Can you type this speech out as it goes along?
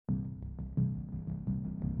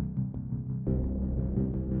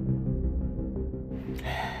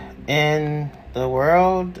In the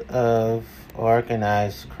world of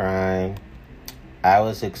organized crime, I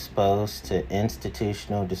was exposed to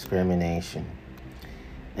institutional discrimination.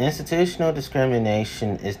 Institutional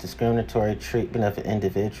discrimination is discriminatory treatment of an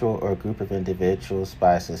individual or group of individuals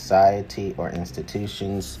by society or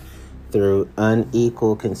institutions through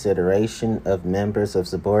unequal consideration of members of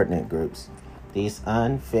subordinate groups. These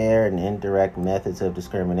unfair and indirect methods of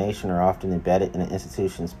discrimination are often embedded in an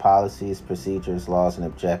institution's policies, procedures, laws, and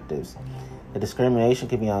objectives. The discrimination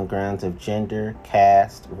can be on grounds of gender,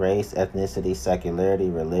 caste, race, ethnicity, secularity,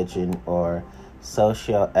 religion, or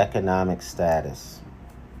socioeconomic status.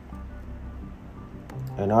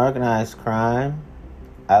 In organized crime,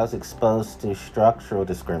 I was exposed to structural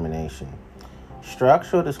discrimination.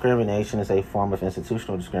 Structural discrimination is a form of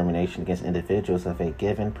institutional discrimination against individuals of a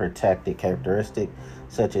given protected characteristic,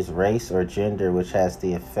 such as race or gender, which has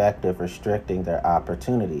the effect of restricting their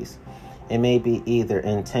opportunities. It may be either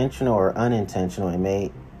intentional or unintentional. It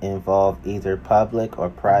may involve either public or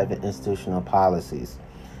private institutional policies.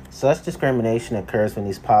 Such discrimination occurs when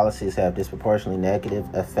these policies have disproportionately negative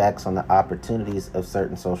effects on the opportunities of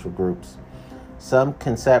certain social groups. Some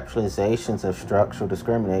conceptualizations of structural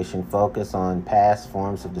discrimination focus on past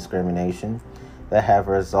forms of discrimination that have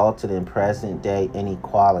resulted in present-day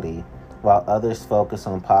inequality, while others focus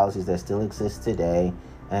on policies that still exist today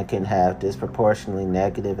and can have disproportionately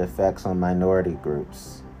negative effects on minority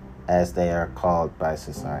groups, as they are called by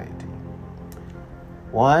society.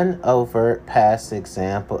 One overt past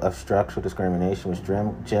example of structural discrimination was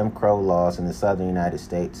Jim Crow laws in the southern United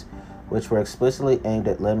States, which were explicitly aimed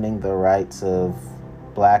at limiting the rights of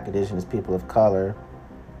Black, Indigenous people of color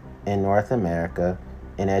in North America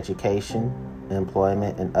in education,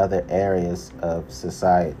 employment, and other areas of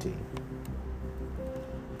society.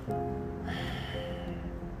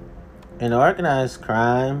 In organized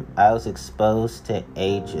crime, I was exposed to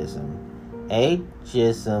ageism.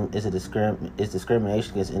 Ageism is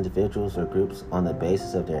discrimination against individuals or groups on the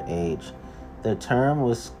basis of their age. The term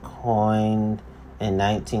was coined in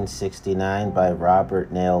 1969 by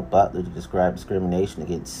Robert Neil Butler to describe discrimination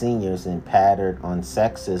against seniors and patterned on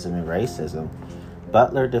sexism and racism.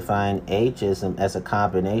 Butler defined ageism as a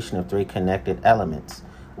combination of three connected elements.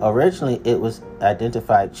 Originally, it was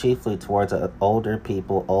identified chiefly towards older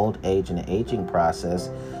people, old age, and the aging process,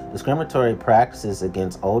 discriminatory practices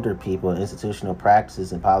against older people, and institutional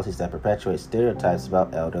practices and policies that perpetuate stereotypes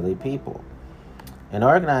about elderly people. In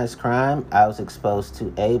organized crime, I was exposed to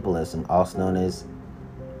ableism, also known as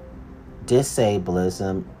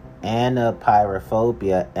disableism,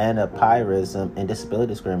 anapyrophobia, anapyrism, and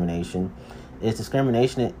disability discrimination. Is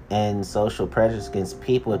discrimination and social prejudice against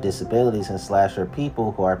people with disabilities and slasher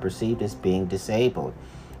people who are perceived as being disabled.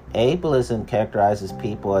 Ableism characterizes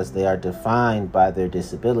people as they are defined by their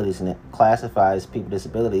disabilities, and it classifies people with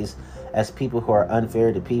disabilities as people who are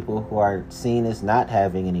unfair to people who are seen as not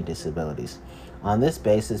having any disabilities. On this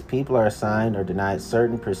basis, people are assigned or denied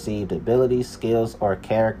certain perceived abilities, skills, or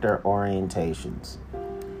character orientations.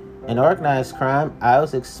 In organized crime, I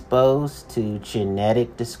was exposed to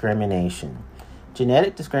genetic discrimination.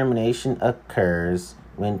 Genetic discrimination occurs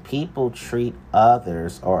when people treat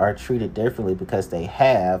others or are treated differently because they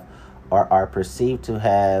have or are perceived to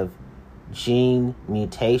have gene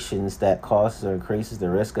mutations that causes or increases the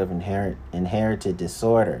risk of inherited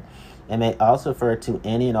disorder. It may also refer to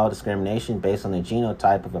any and all discrimination based on the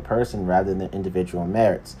genotype of a person rather than their individual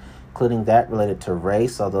merits, including that related to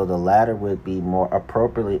race, although the latter would be more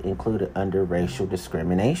appropriately included under racial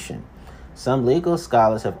discrimination. Some legal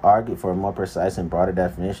scholars have argued for a more precise and broader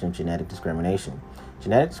definition of genetic discrimination.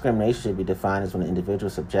 Genetic discrimination should be defined as when an individual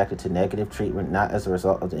is subjected to negative treatment not as a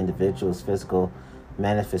result of the individual's physical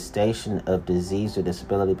manifestation of disease or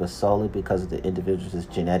disability, but solely because of the individual's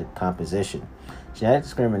genetic composition. Genetic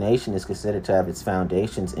discrimination is considered to have its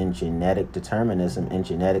foundations in genetic determinism and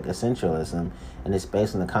genetic essentialism, and is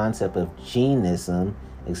based on the concept of genism.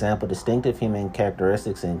 Example, distinctive human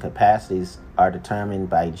characteristics and capacities are determined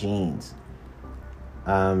by genes.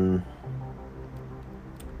 In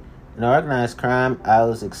organized crime, I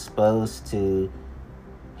was exposed to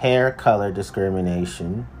hair color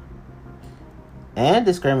discrimination and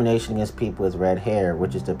discrimination against people with red hair,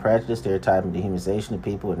 which is the prejudice, stereotype, and dehumanization of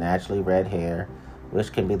people with naturally red hair,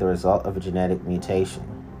 which can be the result of a genetic mutation.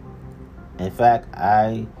 In fact,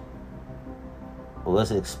 I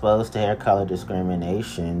was exposed to hair color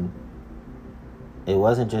discrimination. It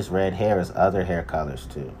wasn't just red hair, it's other hair colors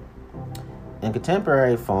too. In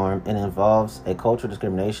contemporary form, it involves a cultural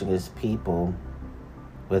discrimination against people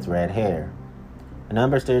with red hair. A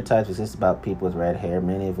number of stereotypes exist about people with red hair,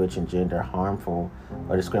 many of which engender harmful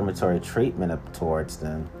or discriminatory treatment towards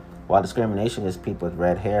them. While discrimination against people with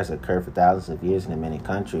red hair has occurred for thousands of years in many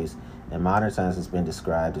countries, in modern times it's been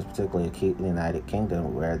described as particularly acute in the United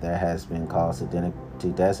Kingdom, where there has been calls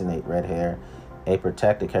to designate red hair a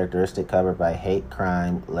protected characteristic covered by hate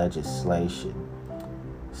crime legislation.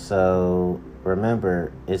 So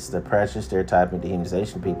remember, it's the prejudice, stereotype, and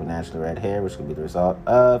dehumanization of people with naturally red hair, which can be the result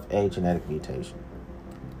of a genetic mutation.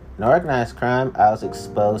 In organized crime, I was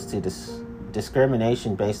exposed to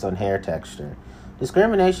discrimination based on hair texture.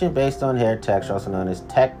 Discrimination based on hair texture, also known as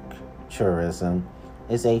texturism,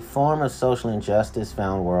 is a form of social injustice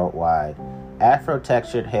found worldwide.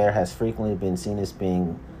 Afro-textured hair has frequently been seen as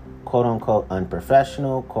being quote-unquote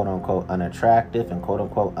unprofessional, quote-unquote unattractive, and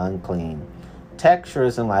quote-unquote unclean.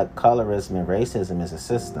 Texturism, like colorism and racism, is a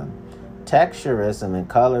system. Texturism and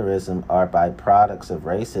colorism are byproducts of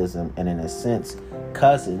racism and, in a sense,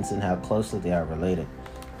 cousins in how closely they are related.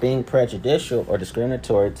 Being prejudicial or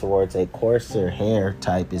discriminatory towards a coarser hair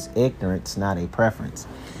type is ignorance, not a preference.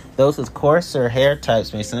 Those with coarser hair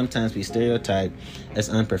types may sometimes be stereotyped as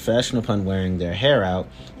unprofessional upon wearing their hair out,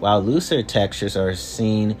 while looser textures are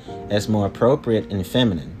seen as more appropriate and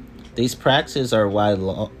feminine. These practices are why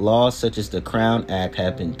laws such as the Crown Act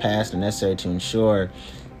have been passed and necessary to ensure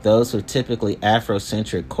those with typically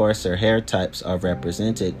Afrocentric coarser hair types are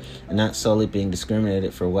represented and not solely being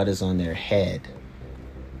discriminated for what is on their head.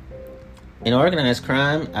 In organized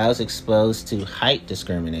crime, I was exposed to height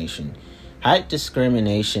discrimination. Height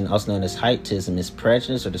discrimination, also known as heightism, is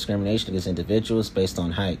prejudice or discrimination against individuals based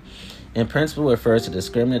on height. In principle, it refers to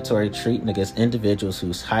discriminatory treatment against individuals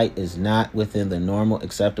whose height is not within the normal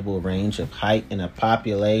acceptable range of height in a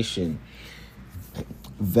population.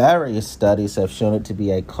 Various studies have shown it to be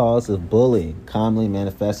a cause of bullying, commonly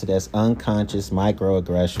manifested as unconscious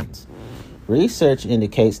microaggressions. Research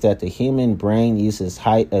indicates that the human brain uses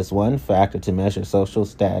height as one factor to measure social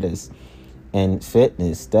status and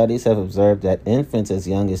fitness. Studies have observed that infants as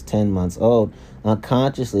young as 10 months old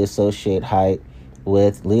unconsciously associate height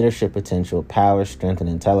with leadership potential, power, strength, and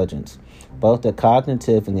intelligence. Both the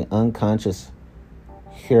cognitive and the unconscious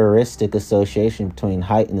heuristic association between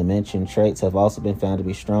height and the mentioned traits have also been found to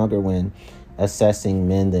be stronger when assessing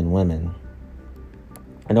men than women.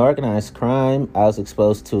 In organized crime, I was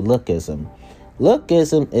exposed to lookism.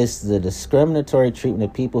 Lookism is the discriminatory treatment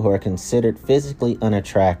of people who are considered physically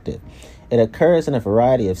unattractive. It occurs in a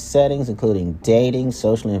variety of settings, including dating,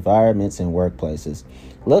 social environments, and workplaces.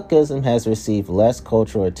 Lookism has received less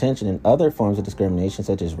cultural attention than other forms of discrimination,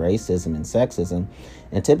 such as racism and sexism,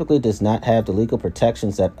 and typically does not have the legal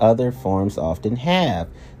protections that other forms often have,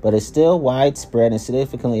 but is still widespread and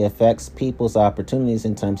significantly affects people's opportunities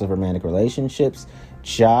in terms of romantic relationships,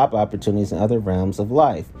 job opportunities, and other realms of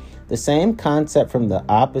life. The same concept from the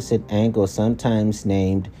opposite angle is sometimes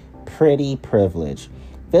named pretty privilege.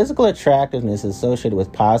 Physical attractiveness is associated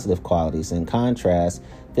with positive qualities. In contrast,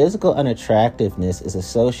 physical unattractiveness is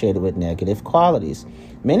associated with negative qualities.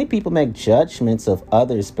 Many people make judgments of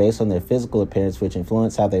others based on their physical appearance, which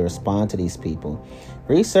influence how they respond to these people.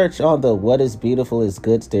 Research on the "what is beautiful is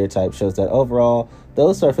good" stereotype shows that overall,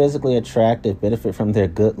 those who are physically attractive benefit from their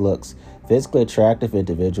good looks. Physically attractive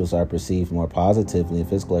individuals are perceived more positively, and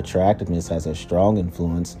physical attractiveness has a strong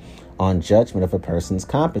influence on judgment of a person's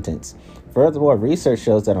competence. Furthermore, research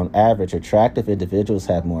shows that on average, attractive individuals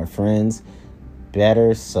have more friends,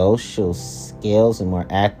 better social skills, and more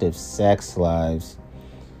active sex lives.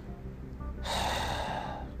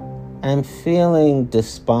 I'm feeling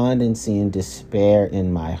despondency and despair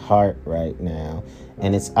in my heart right now,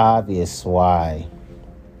 and it's obvious why.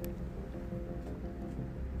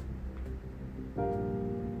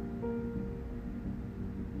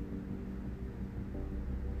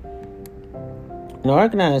 In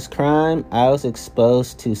organized crime, I was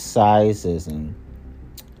exposed to sizeism.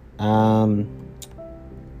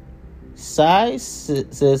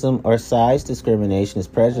 Sizeism or size discrimination is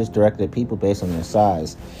prejudice directed at people based on their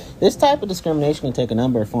size. This type of discrimination can take a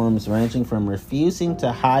number of forms, ranging from refusing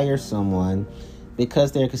to hire someone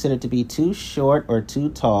because they're considered to be too short or too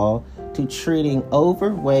tall, to treating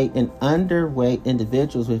overweight and underweight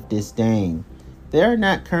individuals with disdain. There are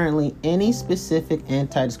not currently any specific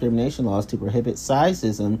anti-discrimination laws to prohibit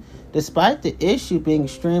sizeism, despite the issue being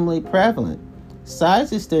extremely prevalent.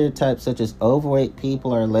 Size stereotypes such as overweight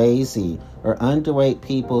people are lazy or underweight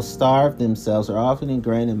people starve themselves are often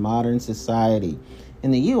ingrained in modern society.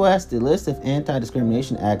 In the U.S., the list of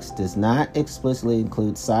anti-discrimination acts does not explicitly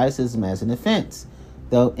include sizeism as an offense,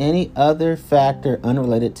 though any other factor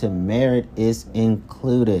unrelated to merit is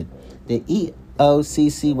included. The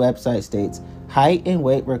EOCC website states, Height and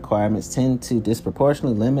weight requirements tend to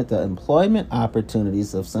disproportionately limit the employment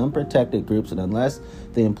opportunities of some protected groups, and unless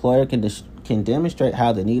the employer can demonstrate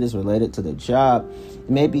how the need is related to the job, it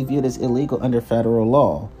may be viewed as illegal under federal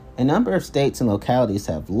law. A number of states and localities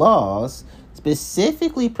have laws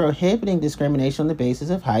specifically prohibiting discrimination on the basis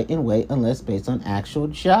of height and weight unless based on actual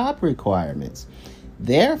job requirements.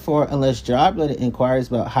 Therefore, unless job-related inquiries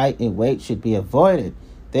about height and weight should be avoided.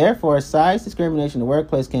 Therefore, size discrimination in the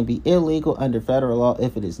workplace can be illegal under federal law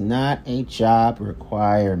if it is not a job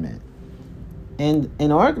requirement. In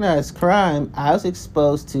organized crime, I was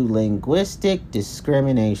exposed to linguistic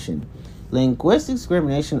discrimination. Linguistic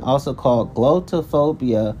discrimination, also called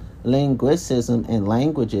glottophobia, linguicism, and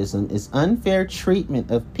languagism, is unfair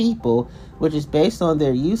treatment of people which is based on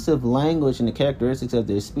their use of language and the characteristics of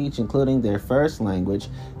their speech, including their first language,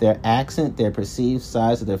 their accent, their perceived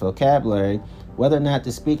size of their vocabulary, whether or not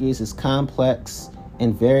the speaker uses complex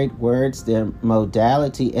and varied words, their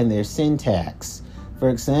modality, and their syntax. For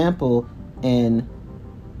example, an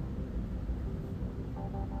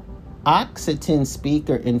Occitan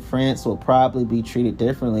speaker in France will probably be treated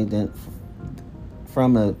differently than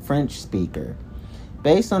from a French speaker.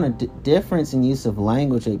 Based on a difference in use of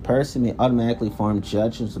language, a person may automatically form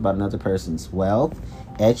judgments about another person's wealth,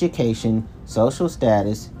 education, social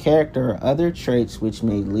status, character, or other traits which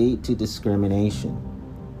may lead to discrimination.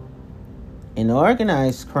 In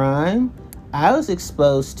organized crime, I was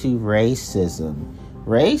exposed to racism.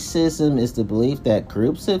 Racism is the belief that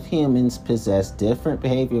groups of humans possess different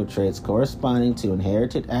behavioral traits corresponding to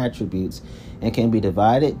inherited attributes and can be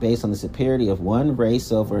divided based on the superiority of one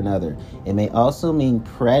race over another. It may also mean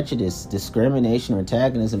prejudice, discrimination, or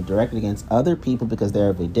antagonism directed against other people because they are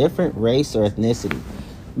of a different race or ethnicity.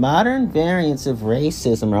 Modern variants of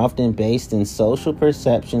racism are often based in social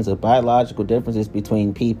perceptions of biological differences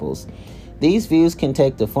between peoples. These views can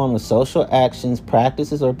take the form of social actions,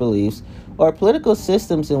 practices, or beliefs, or political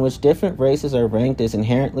systems in which different races are ranked as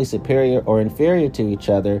inherently superior or inferior to each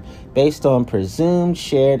other based on presumed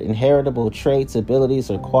shared inheritable traits, abilities,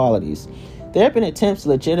 or qualities. There have been attempts to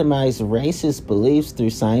legitimize racist beliefs through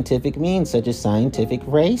scientific means, such as scientific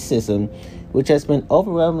racism, which has been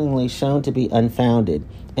overwhelmingly shown to be unfounded.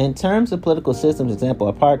 In terms of political systems,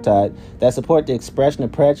 example, apartheid, that support the expression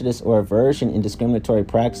of prejudice or aversion in discriminatory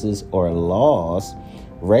practices or laws,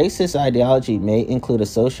 racist ideology may include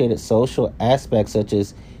associated social aspects such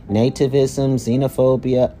as nativism,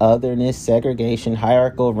 xenophobia, otherness, segregation,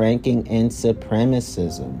 hierarchical ranking, and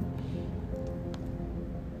supremacism.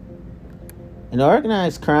 In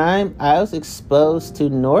organized crime, I was exposed to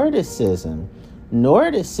Nordicism.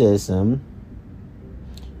 Nordicism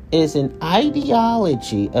is an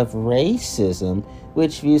ideology of racism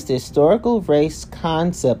which views the historical race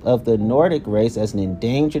concept of the Nordic race as an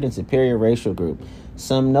endangered and superior racial group.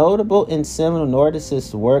 Some notable and seminal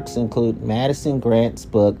Nordicist works include Madison Grant's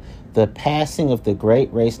book, The Passing of the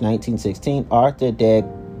Great Race, 1916, Arthur de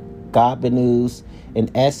Gobineau's An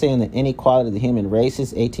Essay on the Inequality of the Human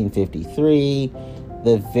Races, 1853,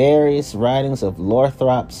 the various writings of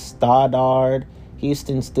Lothrop Stoddard,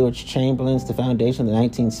 Houston Stewart Chamberlain's The Foundation of the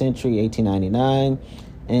 19th Century, 1899,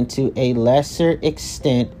 and to a lesser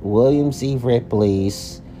extent, William Z.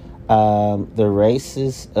 Ripley's The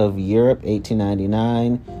Races of Europe,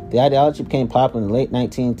 1899. The ideology became popular in the late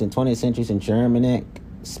 19th and 20th centuries in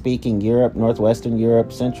Germanic-speaking Europe, Northwestern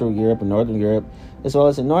Europe, Central Europe, and Northern Europe, as well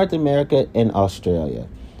as in North America and Australia.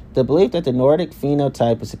 The belief that the Nordic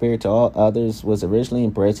phenotype is superior to all others was originally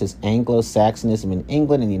embraced as Anglo-Saxonism in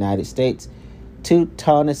England and the United States,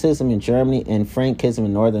 Teutonicism in Germany, and Frankism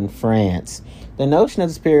in northern France. The notion of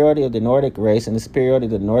the superiority of the Nordic race and the superiority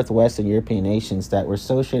of the Northwestern European nations that were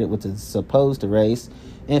associated with the supposed race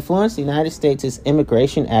influenced the United States'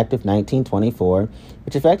 Immigration Act of 1924,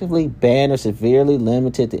 which effectively banned or severely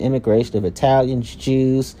limited the immigration of Italians,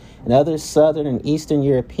 Jews, and other Southern and Eastern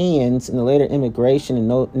Europeans, in the later Immigration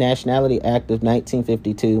and Nationality Act of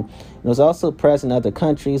 1952, and was also present in other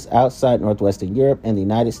countries outside Northwestern Europe and the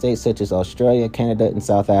United States, such as Australia, Canada, and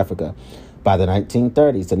South Africa. By the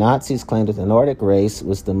 1930s, the Nazis claimed that the Nordic race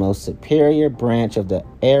was the most superior branch of the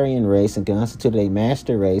Aryan race and constituted a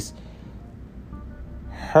master race,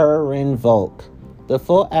 Herrenvolk. The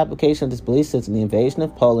full application of this belief system, the invasion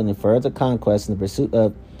of Poland and further conquest in the pursuit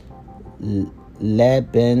of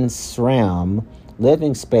Lebensraum,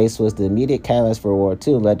 living space, was the immediate catalyst for World War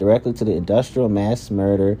II and led directly to the industrial mass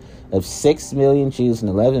murder of 6 million Jews and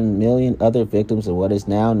 11 million other victims of what is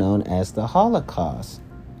now known as the Holocaust.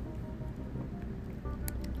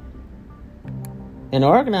 In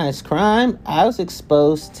organized crime, I was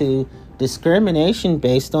exposed to discrimination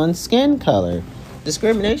based on skin color.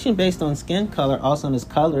 Discrimination based on skin color, also known as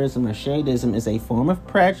colorism or shadeism, is a form of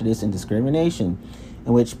prejudice and discrimination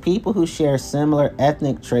in which people who share similar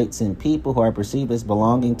ethnic traits and people who are perceived as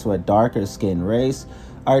belonging to a darker skinned race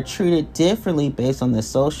are treated differently based on the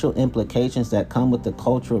social implications that come with the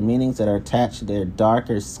cultural meanings that are attached to their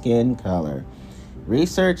darker skin color.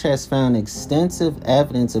 Research has found extensive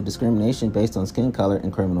evidence of discrimination based on skin color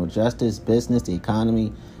in criminal justice, business, the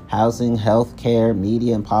economy, housing, healthcare,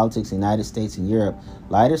 media, and politics in the United States and Europe.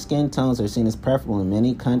 Lighter skin tones are seen as preferable in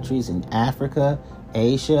many countries in Africa,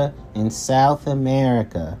 Asia, and South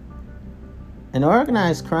America. In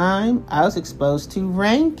organized crime, I was exposed to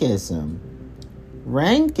rankism.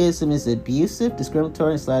 Rankism is abusive,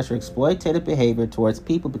 discriminatory, / exploitative behavior towards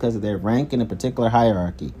people because of their rank in a particular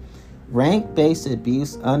hierarchy. Rank-based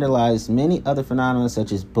abuse underlies many other phenomena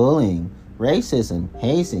such as bullying, racism,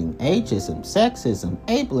 hazing, ageism, sexism,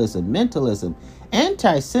 ableism, mentalism,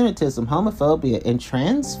 anti-Semitism, homophobia, and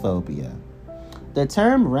transphobia. The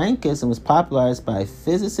term rankism was popularized by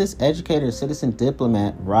physicist, educator, and citizen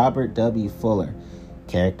diplomat Robert W. Fuller.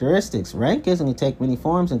 Characteristics. Rankism can take many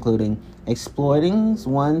forms, including exploiting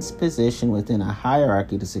one's position within a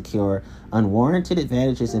hierarchy to secure unwarranted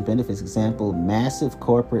advantages and benefits, example, massive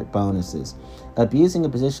corporate bonuses. Abusing a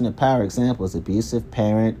position of power, examples, abusive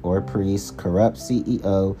parent or priest, corrupt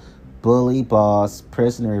CEO, bully boss,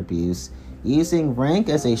 prisoner abuse. Using rank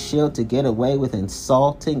as a shield to get away with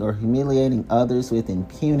insulting or humiliating others with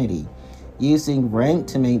impunity. Using rank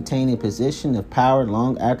to maintain a position of power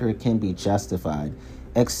long after it can be justified.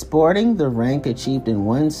 Exporting the rank achieved in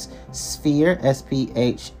one's sphere,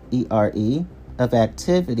 S-P-H-E-R-E, of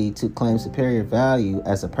activity to claim superior value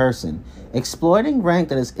as a person. Exploiting rank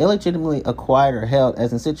that is illegitimately acquired or held,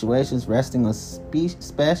 as in situations resting on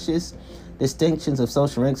specious distinctions of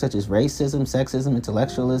social rank such as racism, sexism,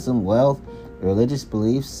 intellectualism, wealth, religious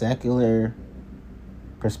beliefs, secular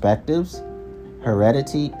perspectives,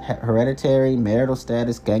 hereditary, marital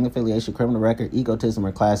status, gang affiliation, criminal record, egotism,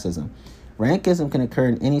 or classism. Rankism can occur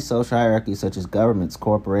in any social hierarchy such as governments,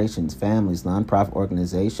 corporations, families, nonprofit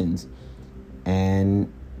organizations,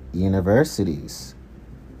 and universities.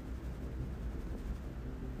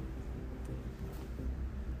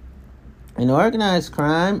 In organized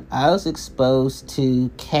crime, I was exposed to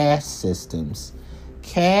caste systems.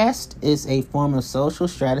 Caste is a form of social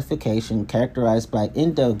stratification characterized by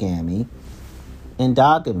endogamy,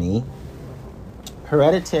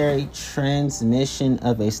 hereditary transmission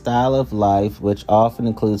of a style of life which often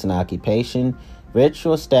includes an occupation,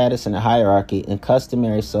 ritual status in a hierarchy, and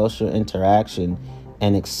customary social interaction,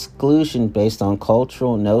 and exclusion based on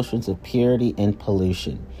cultural notions of purity and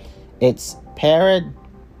pollution. Its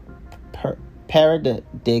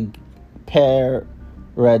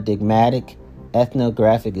paradigmatic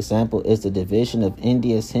ethnographic example is the division of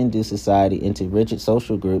India's Hindu society into rigid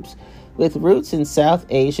social groups with roots in South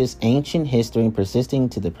Asia's ancient history and persisting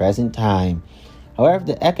to the present time. However,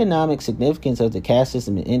 the economic significance of the caste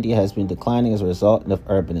system in India has been declining as a result of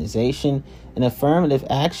urbanization and affirmative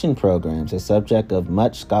action programs. A subject of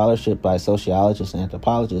much scholarship by sociologists and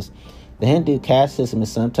anthropologists, the Hindu caste system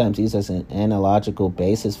is sometimes used as an analogical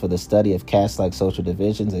basis for the study of caste-like social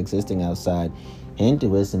divisions existing outside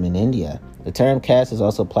Hinduism in India. The term caste is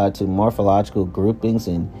also applied to morphological groupings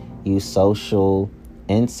and eusocial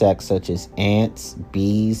insects such as ants,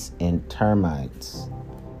 bees, and termites.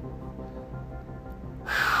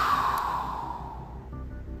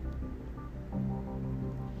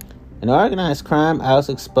 In organized crime, I was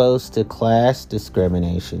exposed to class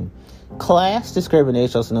discrimination. Class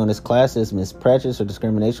discrimination, also known as classism, is prejudice or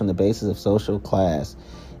discrimination on the basis of social class.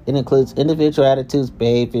 It includes individual attitudes,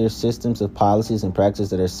 behaviors, systems of policies, and practices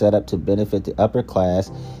that are set up to benefit the upper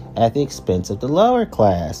class at the expense of the lower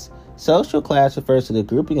class. Social class refers to the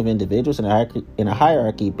grouping of individuals in a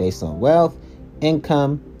hierarchy based on wealth,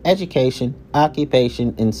 income, education,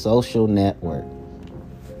 occupation, and social network.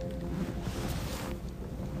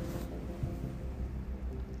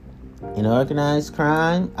 In organized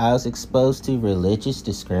crime, I was exposed to religious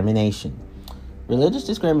discrimination. Religious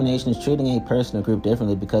discrimination is treating a person or group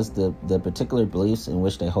differently because of the particular beliefs in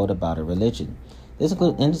which they hold about a religion. This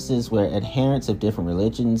includes instances where adherents of different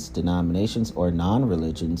religions, denominations, or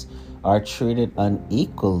non-religions are treated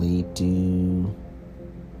unequally due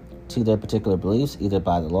to their particular beliefs, either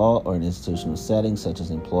by the law or in institutional settings such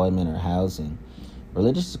as employment or housing.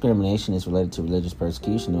 Religious discrimination is related to religious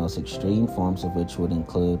persecution, the most extreme forms of which would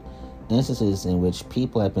include instances in which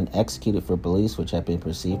people have been executed for beliefs which have been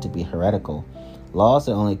perceived to be heretical. Laws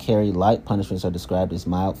that only carry light punishments are described as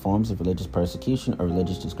mild forms of religious persecution or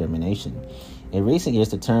religious discrimination. In recent years,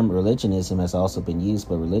 the term religionism has also been used,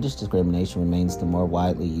 but religious discrimination remains the more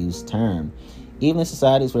widely used term. Even in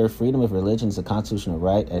societies where freedom of religion is a constitutional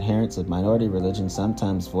right, adherents of minority religions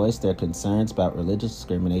sometimes voice their concerns about religious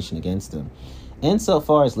discrimination against them.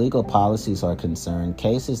 Insofar as legal policies are concerned,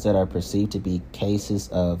 cases that are perceived to be cases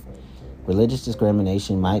of religious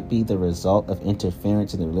discrimination might be the result of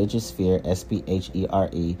interference in the religious sphere,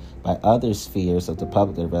 SPHERE, by other spheres of the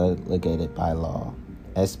public that are relegated by law,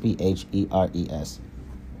 SPHERES.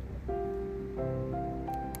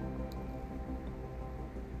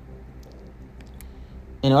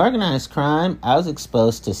 In organized crime, I was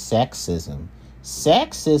exposed to sexism.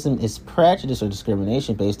 Sexism is prejudice or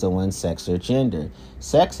discrimination based on one's sex or gender.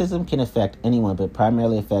 Sexism can affect anyone, but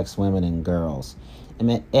primarily affects women and girls.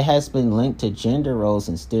 It has been linked to gender roles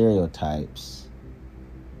and stereotypes.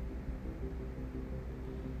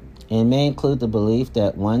 It may include the belief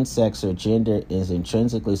that one sex or gender is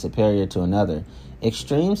intrinsically superior to another.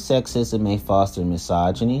 Extreme sexism may foster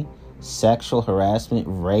misogyny, sexual harassment,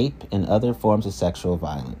 rape, and other forms of sexual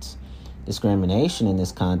violence. Discrimination in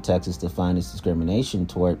this context is defined as discrimination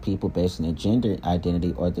toward people based on their gender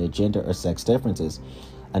identity or their gender or sex differences.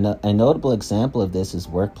 A notable example of this is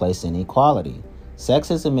workplace inequality.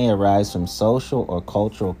 Sexism may arise from social or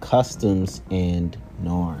cultural customs and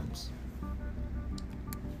norms.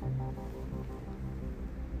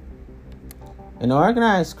 In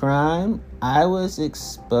organized crime, I was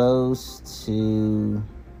exposed to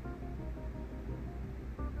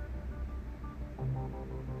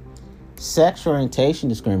sexual orientation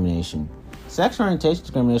discrimination. Sexual orientation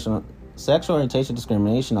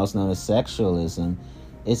discrimination, also known as sexualism,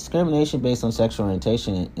 is discrimination based on sexual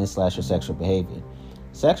orientation and sexual behavior.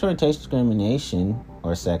 Sexual orientation discrimination,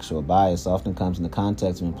 or sexual bias, often comes in the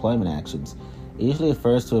context of employment actions. It usually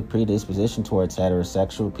refers to a predisposition towards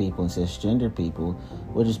heterosexual people and cisgender people,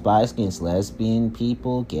 which is biased against lesbian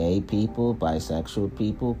people, gay people, bisexual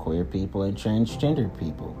people, queer people, and transgender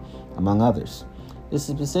people, among others. This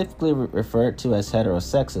is specifically referred to as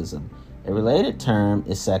heterosexism. A related term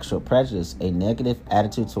is sexual prejudice, a negative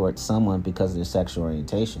attitude towards someone because of their sexual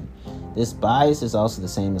orientation. This bias is also the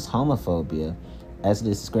same as homophobia, as it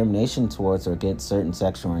is discrimination towards or against certain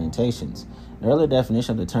sexual orientations. An earlier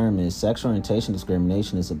definition of the term is sexual orientation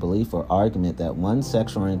discrimination is a belief or argument that one's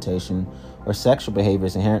sexual orientation or sexual behavior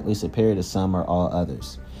is inherently superior to some or all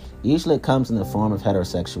others. Usually it comes in the form of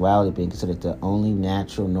heterosexuality being considered the only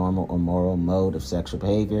natural, normal, or moral mode of sexual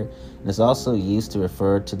behavior, and is also used to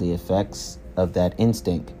refer to the effects of that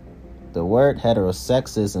instinct. The word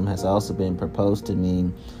heterosexism has also been proposed to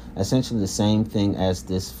mean essentially the same thing as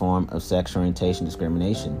this form of sexual orientation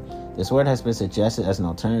discrimination. This word has been suggested as an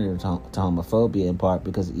alternative to homophobia, in part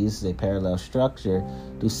because it uses a parallel structure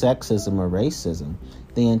to sexism or racism.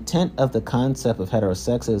 The intent of the concept of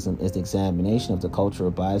heterosexism is the examination of the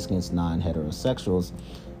cultural bias against non-heterosexuals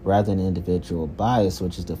rather than individual bias,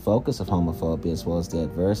 which is the focus of homophobia, as well as the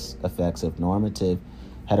adverse effects of normative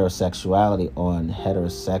heterosexuality on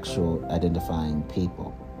heterosexual identifying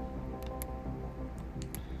people.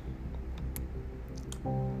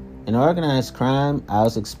 In organized crime, I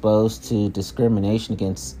was exposed to discrimination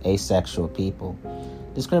against asexual people.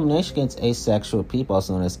 Discrimination against asexual people,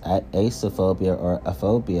 also known as asophobia or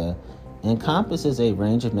aphobia, encompasses a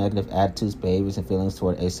range of negative attitudes, behaviors, and feelings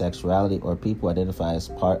toward asexuality or people who identify as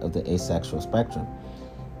part of the asexual spectrum.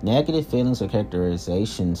 Negative feelings or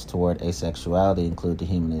characterizations toward asexuality include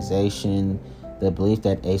dehumanization, the belief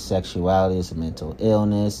that asexuality is a mental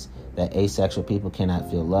illness, that asexual people cannot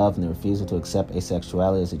feel love, and the refusal to accept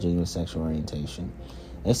asexuality as a genuine sexual orientation.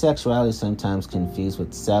 Asexuality is sometimes confused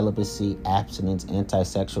with celibacy, abstinence,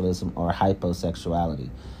 anti-sexualism, or hyposexuality.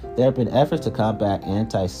 There have been efforts to combat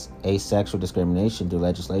anti-asexual discrimination through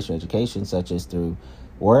legislation or education, such as through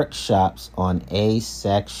workshops on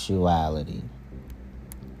asexuality.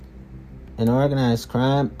 In organized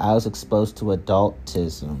crime, I was exposed to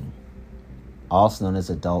adultism, also known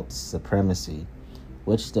as adult supremacy,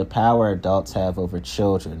 which is the power adults have over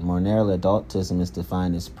children. More narrowly, adultism is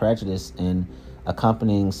defined as prejudice and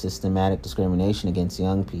accompanying systematic discrimination against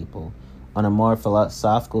young people. On a more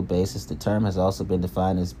philosophical basis, the term has also been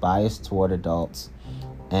defined as bias toward adults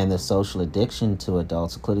and the social addiction to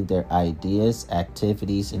adults, including their ideas,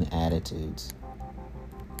 activities, and attitudes.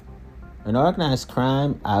 In organized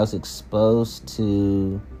crime, I was exposed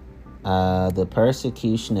to the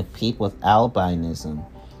persecution of people with albinism,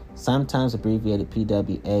 sometimes abbreviated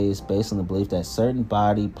PWA, is based on the belief that certain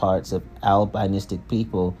body parts of albinistic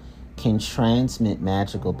people can transmit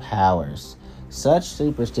magical powers. Such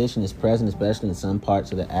superstition is present especially in some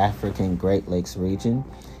parts of the African Great Lakes region.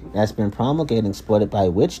 It has been promulgated and exploited by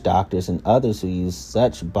witch doctors and others who use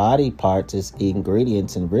such body parts as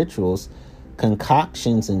ingredients in rituals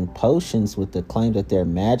concoctions and potions with the claim that their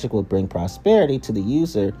magic will bring prosperity to the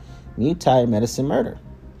user, mutai, medicine, murder.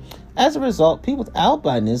 As a result, people with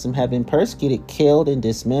albinism have been persecuted, killed, and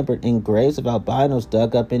dismembered, and graves of albinos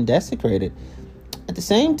dug up and desecrated. At the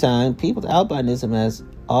same time, people with albinism has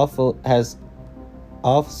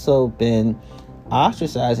also been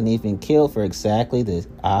ostracized and even killed for exactly the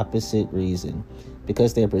opposite reason,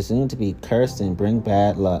 because they are presumed to be cursed and bring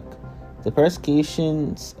bad luck. The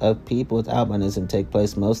persecutions of people with albinism take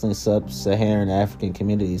place mostly in sub-Saharan African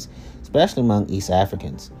communities, especially among East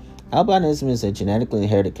Africans. Albinism is a genetically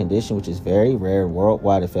inherited condition which is very rare and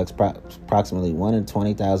worldwide affects approximately 1 in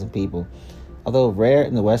 20,000 people. Although rare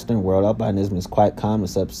in the Western world, albinism is quite common in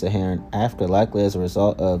sub-Saharan Africa, likely as a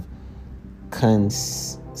result of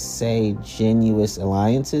consanguineous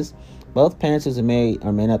alliances. Both parents who may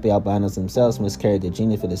or may not be albinos themselves must carry the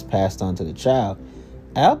gene if it is passed on to the child.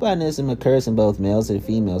 Albinism occurs in both males and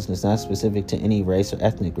females and is not specific to any race or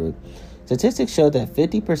ethnic group. Statistics show that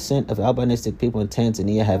 50% of albinistic people in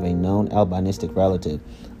Tanzania have a known albinistic relative,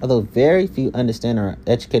 although very few understand or are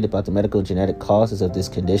educated about the medical genetic causes of this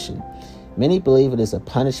condition. Many believe it is a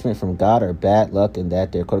punishment from God or bad luck and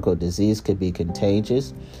that their quote-unquote disease could be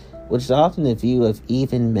contagious, which is often the view of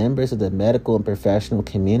even members of the medical and professional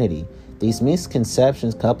community. These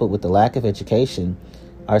misconceptions, coupled with the lack of education,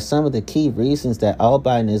 are some of the key reasons that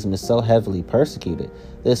albinism is so heavily persecuted.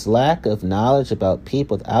 This lack of knowledge about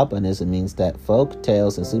people with albinism means that folk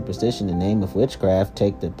tales and superstition in the name of witchcraft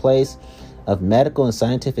take the place of medical and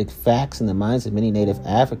scientific facts in the minds of many native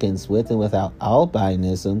Africans with and without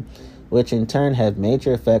albinism, which in turn have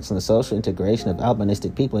major effects on the social integration of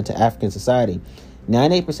albinistic people into African society.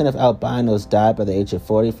 98% of albinos die by the age of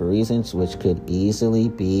 40 for reasons which could easily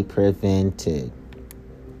be prevented.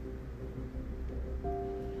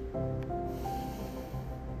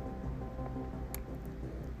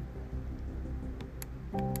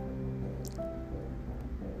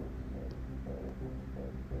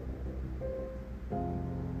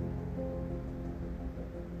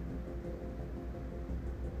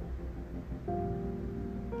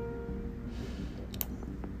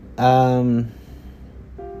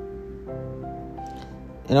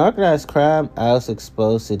 In organized crime, I was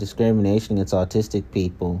exposed to discrimination against autistic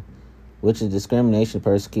people, which is discrimination and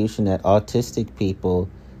persecution that autistic people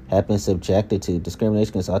have been subjected to.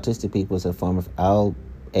 Discrimination against autistic people is a form of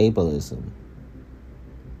ableism.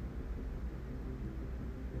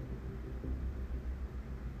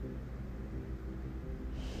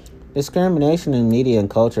 Discrimination in media and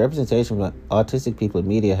culture. Representation of autistic people in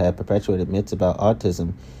media have perpetuated myths about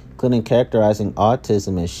autism, including characterizing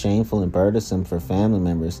autism as shameful and burdensome for family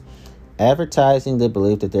members, advertising the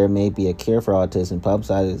belief that there may be a cure for autism,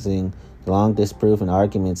 publicizing long disproven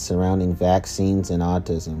arguments surrounding vaccines and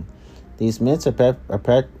autism. These myths are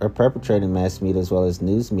perpetrated in mass media as well as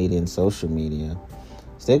news media and social media.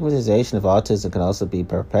 Stigmatization of autism can also be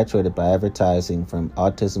perpetuated by advertising from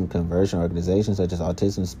autism conversion organizations such as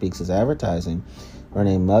Autism Speaks as advertising, where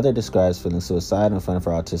a mother describes feeling suicidal in front of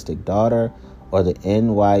her autistic daughter, or the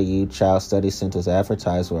NYU Child Study Center's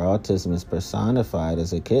advertise where autism is personified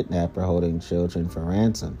as a kidnapper holding children for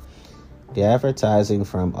ransom. The advertising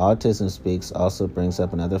from Autism Speaks also brings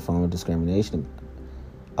up another form of discrimination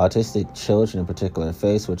autistic children in particular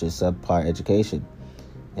face, which is subpar education.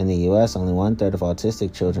 In the U.S., only 1/3 of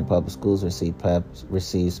autistic children in public schools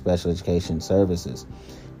receive special education services.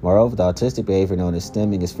 Moreover, the autistic behavior known as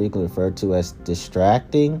stimming is frequently referred to as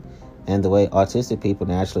distracting, and the way autistic people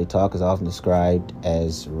naturally talk is often described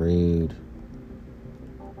as rude.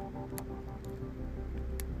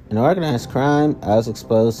 In organized crime, I was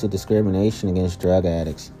exposed to discrimination against drug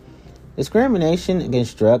addicts. Discrimination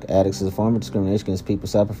against drug addicts is a form of discrimination against people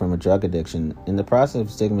suffering from a drug addiction. In the process of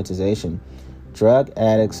stigmatization, drug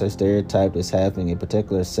addicts are stereotyped as having a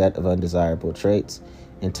particular set of undesirable traits,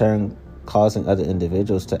 in turn causing other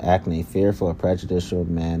individuals to act in a fearful or prejudicial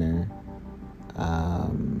manner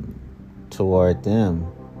toward them.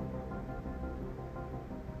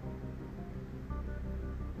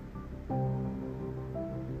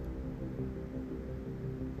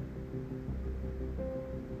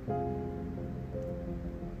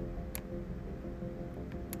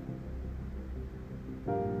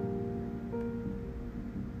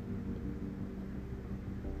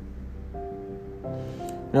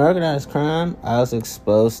 In organized crime, I was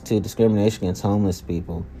exposed to discrimination against homeless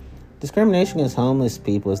people. Discrimination against homeless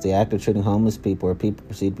people is the act of treating homeless people or people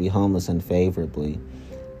perceived to be homeless unfavorably.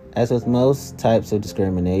 As with most types of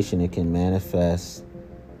discrimination, it can manifest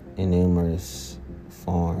in numerous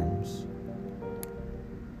forms.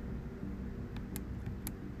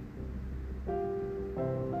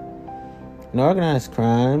 In organized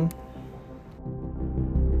crime,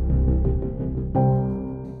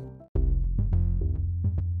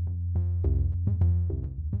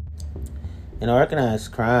 In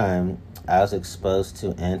organized crime, I was exposed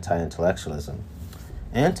to anti-intellectualism.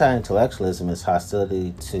 Anti-intellectualism is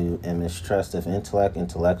hostility to and mistrust of intellect,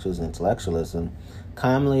 intellectuals, and intellectualism,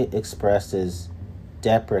 commonly expressed as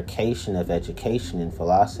deprecation of education and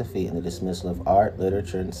philosophy and the dismissal of art,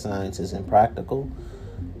 literature, and sciences and practical,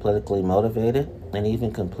 politically motivated, and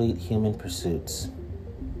even complete human pursuits.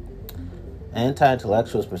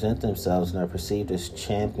 Anti-intellectuals present themselves and are perceived as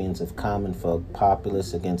champions of common folk,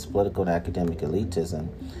 populists against political and academic elitism,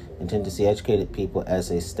 and tend to see educated people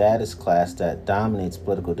as a status class that dominates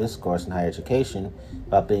political discourse and higher education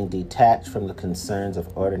while being detached from the concerns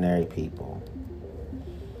of ordinary people.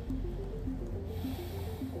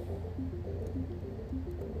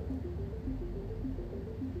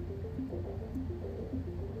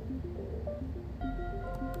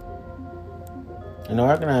 In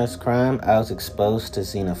organized crime, I was exposed to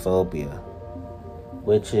xenophobia,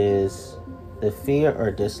 which is the fear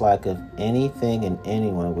or dislike of anything and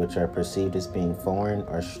anyone which are perceived as being foreign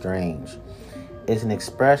or strange. It's an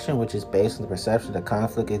expression which is based on the perception that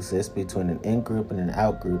conflict exists between an in-group and an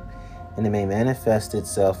out-group, and it may manifest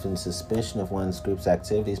itself in suspicion of one's group's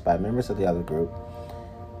activities by members of the other group,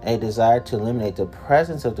 a desire to eliminate the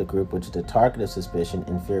presence of the group which is the target of suspicion,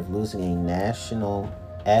 in fear of losing a national,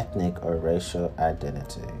 ethnic, or racial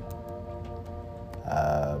identity.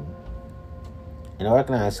 In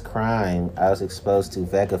organized crime, I was exposed to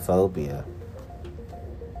vegophobia,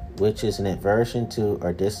 which is an aversion to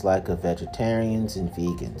or dislike of vegetarians and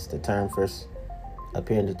vegans. The term first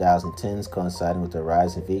appeared in the 2010s, coinciding with the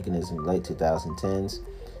rise in veganism in the late 2010s.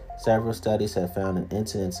 Several studies have found an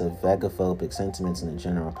incidence of vegophobic sentiments in the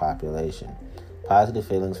general population. Positive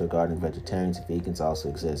feelings regarding vegetarians and vegans also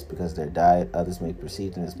exist. Because of their diet, others may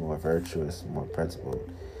perceive them as more virtuous, more principled,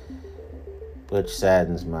 which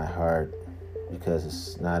saddens my heart, because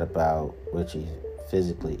it's not about what you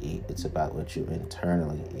physically eat, it's about what you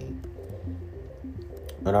internally eat.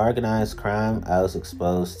 In organized crime, I was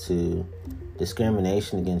exposed to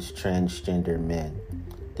discrimination against transgender men.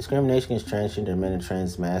 Discrimination against transgender men and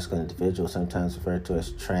transmasculine individuals, sometimes referred to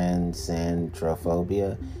as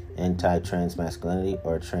transandrophobia, anti-trans masculinity,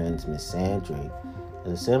 or transmisandry,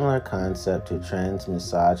 is a similar concept to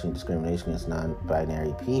transmisogyny, discrimination against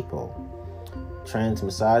non-binary people.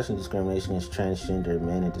 Transmisogyny, discrimination against transgender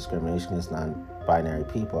men, and discrimination against non-binary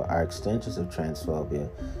people are extensions of transphobia,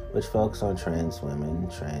 which focus on trans women,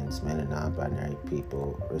 trans men, and non-binary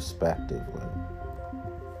people, respectively.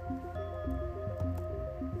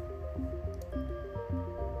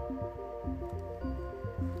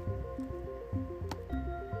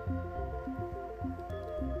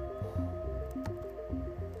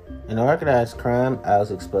 In organized crime, I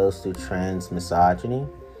was exposed to transmisogyny.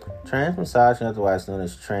 Transmisogyny, otherwise known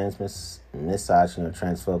as transmisogyny or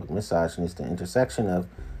transphobic misogyny, is the intersection of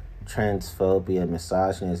transphobia and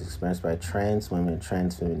misogyny as experienced by trans women and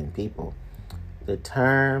trans feminine people. The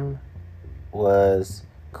term was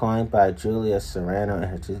coined by Julia Serrano in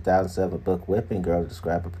her 2007 book Whipping Girl to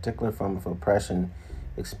describe a particular form of oppression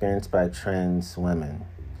experienced by trans women.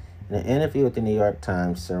 In an interview with the New York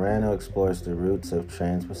Times, Serrano explores the roots of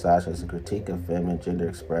transmisogyny as a critique of feminine gender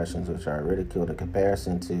expressions which are ridiculed in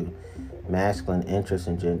comparison to masculine interest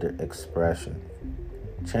in gender expression.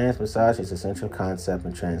 Transmisogyny is a central concept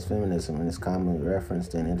in transfeminism and is commonly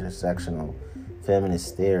referenced in intersectional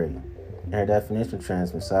feminist theory. In her definition of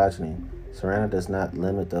transmisogyny, Serrano does not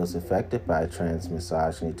limit those affected by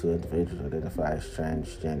transmisogyny to individuals who identify as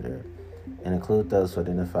transgender, and include those who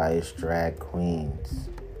identify as drag queens.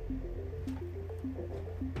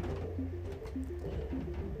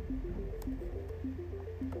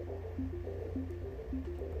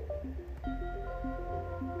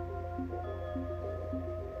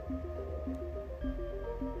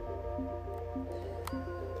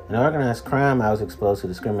 In organized crime, I was exposed to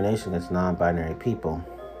discrimination against non-binary people.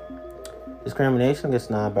 Discrimination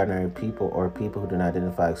against non-binary people, or people who do not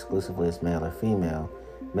identify exclusively as male or female,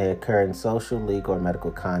 may occur in social, legal, or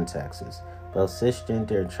medical contexts. Both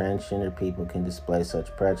cisgender and transgender people can display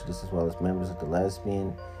such prejudice, as well as members of the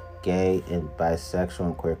lesbian, gay, and bisexual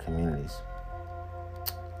and queer communities.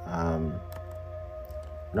 In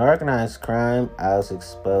organized crime, I was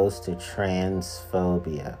exposed to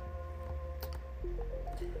transphobia.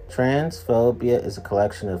 Transphobia is a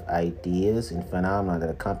collection of ideas and phenomena that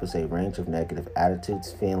encompass a range of negative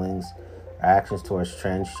attitudes, feelings, or actions towards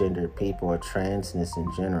transgender people or transness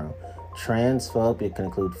in general. Transphobia can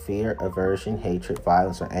include fear, aversion, hatred,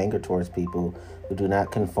 violence, or anger towards people who do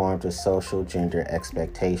not conform to social gender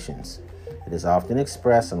expectations. It is often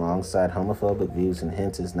expressed alongside homophobic views and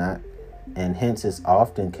hence is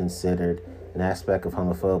often considered an aspect of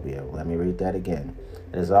homophobia. Let me read that again.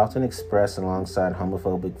 It is often expressed alongside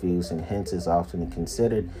homophobic views and hence is often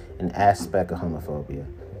considered an aspect of homophobia.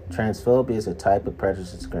 Transphobia is a type of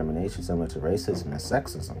prejudice and discrimination similar to racism and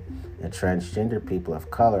sexism, and transgender people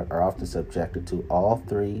of color are often subjected to all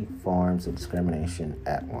three forms of discrimination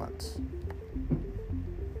at once.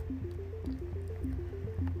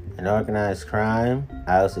 In organized crime,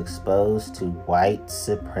 I was exposed to white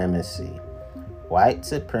supremacy. White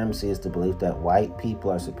supremacy is the belief that white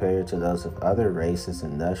people are superior to those of other races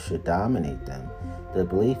and thus should dominate them. The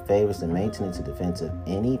belief favors the maintenance and defense of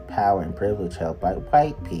any power and privilege held by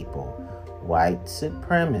white people. White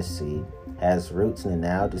supremacy has roots in the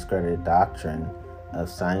now discredited doctrine of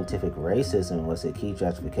scientific racism and was a key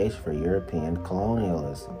justification for European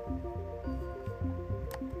colonialism.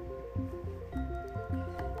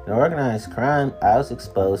 In organized crime, I was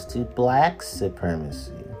exposed to black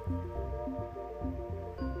supremacy.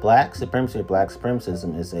 Black supremacy or black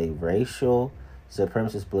supremacism is a racial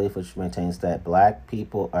supremacist belief which maintains that black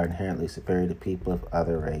people are inherently superior to people of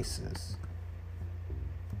other races.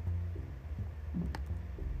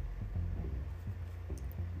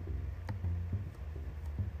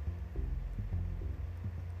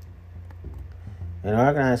 In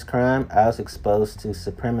organized crime, I was exposed to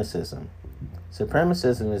supremacism.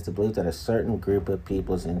 Supremacism is the belief that a certain group of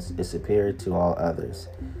people is superior to all others.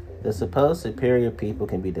 The supposed superior people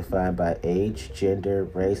can be defined by age, gender,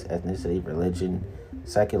 race, ethnicity, religion,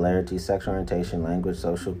 secularity, sexual orientation, language,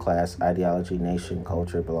 social class, ideology, nation,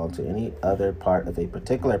 culture, belong to any other part of a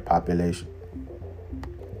particular population.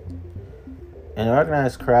 In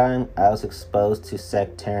organized crime, I was exposed to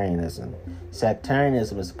sectarianism.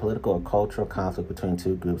 Sectarianism is a political or cultural conflict between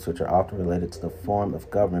two groups which are often related to the form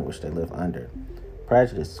of government which they live under.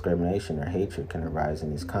 Prejudice, discrimination, or hatred can arise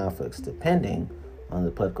in these conflicts depending on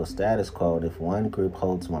the political status quo and if one group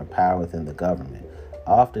holds more power within the government.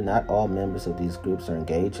 Often, not all members of these groups are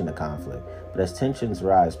engaged in the conflict, but as tensions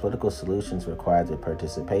rise, political solutions require the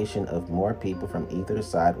participation of more people from either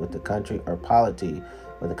side with the country or polity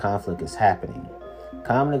where the conflict is happening.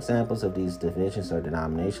 Common examples of these divisions are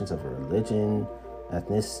denominations of a religion,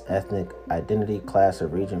 ethnic identity, class, or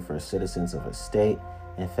region for citizens of a state,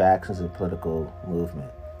 and factions of political movement.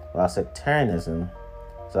 While sectarianism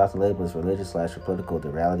is often labeled as religious or political, the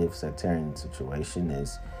reality of a sectarian situation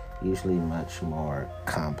is usually much more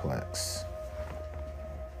complex.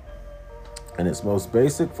 In its most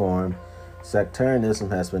basic form, sectarianism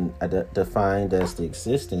has been defined as the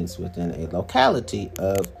existence within a locality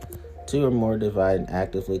of two or more divided and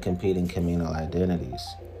actively competing communal identities,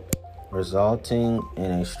 resulting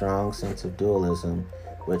in a strong sense of dualism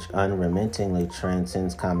which unremittingly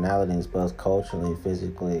transcends commonality and is both culturally and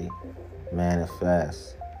physically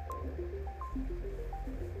manifest.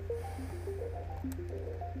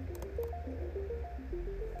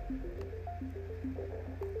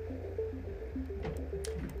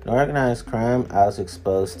 In organized crime, I was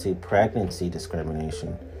exposed to pregnancy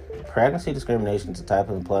discrimination. Pregnancy discrimination is a type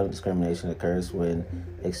of employment discrimination that occurs when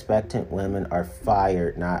expectant women are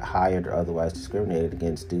fired, not hired, or otherwise discriminated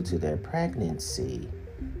against due to their pregnancy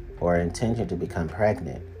or intention to become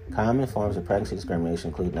pregnant. Common forms of pregnancy discrimination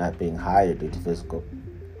include not being hired due to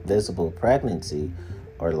visible pregnancy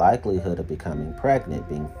or likelihood of becoming pregnant,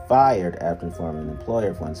 being fired after informing an employer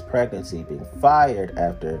of one's pregnancy, being fired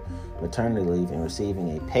after maternity leave, and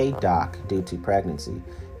receiving a paid doc due to pregnancy.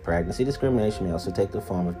 Pregnancy discrimination may also take the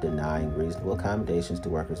form of denying reasonable accommodations to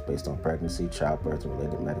workers based on pregnancy, childbirth, and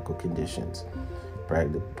related medical conditions.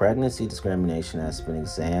 Pregnancy discrimination has been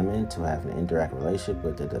examined to have an indirect relationship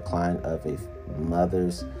with the decline of a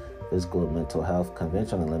mother's physical and mental health.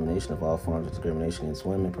 Conventional elimination of all forms of discrimination against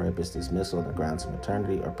women prohibits dismissal on the grounds of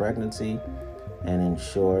maternity or pregnancy and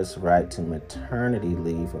ensures right to maternity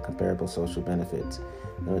leave or comparable social benefits.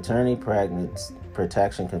 The Maternity Pregnancy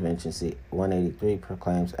Protection Convention C-183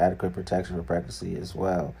 proclaims adequate protection for pregnancy as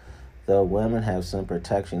well. Though women have some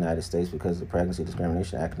protection in the United States because of the Pregnancy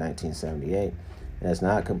Discrimination Act of 1978, it has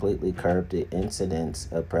not completely curbed the incidence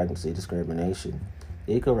of pregnancy discrimination.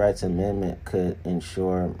 The Equal Rights Amendment could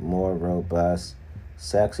ensure more robust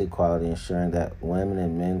sex equality, ensuring that women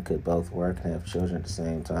and men could both work and have children at the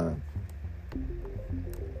same time.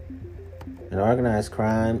 In organized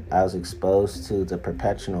crime, I was exposed to the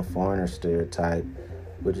perpetual foreigner stereotype,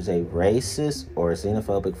 which is a racist or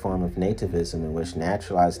xenophobic form of nativism in which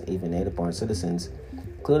naturalized and even native-born citizens,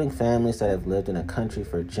 including families that have lived in a country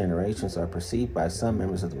for generations, are perceived by some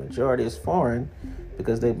members of the majority as foreign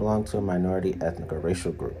because they belong to a minority ethnic or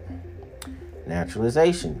racial group.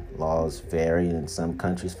 Naturalization laws vary, and some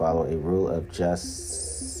countries follow a rule of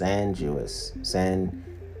just sanguinis.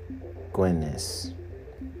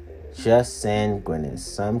 just sanguineous.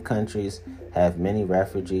 Some countries have many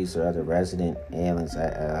refugees or other resident aliens.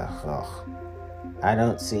 I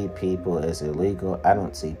don't see people as illegal. I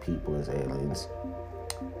don't see people as aliens.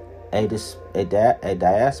 A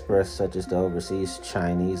diaspora such as the overseas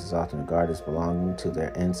Chinese is often regarded as belonging to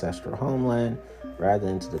their ancestral homeland rather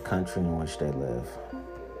than to the country in which they live.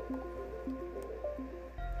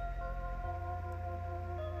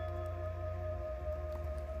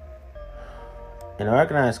 In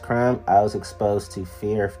organized crime, I was exposed to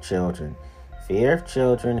fear of children. Fear of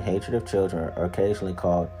children, hatred of children, or occasionally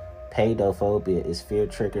called pedophobia, is fear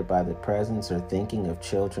triggered by the presence or thinking of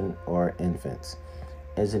children or infants.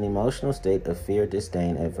 It is an emotional state of fear,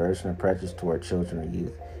 disdain, aversion, or prejudice toward children or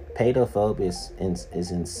youth. Pedophobia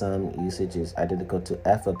is in some usages identical to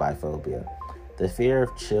ephobophobia. The fear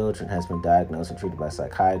of children has been diagnosed and treated by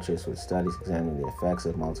psychiatrists, with studies examining the effects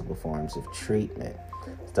of multiple forms of treatment.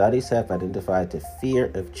 Studies have identified the fear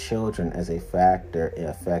of children as a factor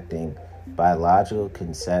affecting biological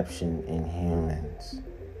conception in humans.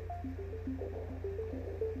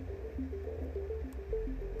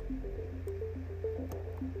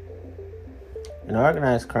 In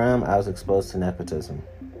organized crime, I was exposed to nepotism.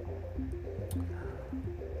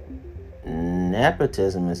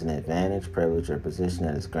 Nepotism is an advantage, privilege, or position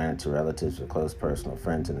that is granted to relatives or close personal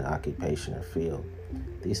friends in an occupation or field.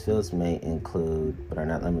 These fields may include, but are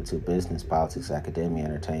not limited to, business, politics, academia,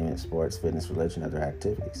 entertainment, sports, fitness, religion, and other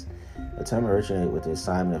activities. The term originated with the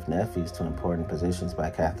assignment of nephews to important positions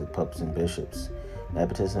by Catholic popes and bishops.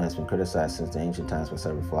 Nepotism has been criticized since the ancient times by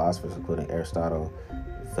several philosophers, including Aristotle,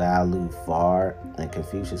 Valuvar, and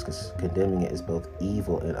Confucius, condemning it as both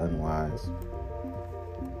evil and unwise.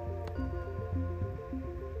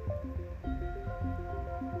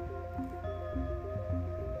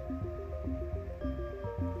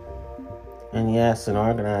 And yes, in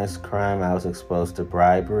organized crime, I was exposed to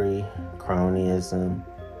bribery, cronyism,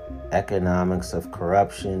 economics of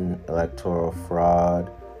corruption, electoral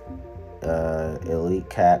fraud, elite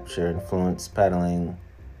capture, influence peddling,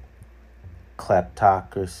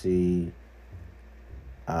 kleptocracy,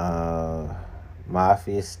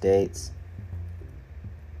 mafia states,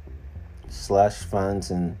 slush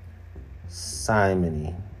funds, and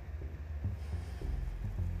simony.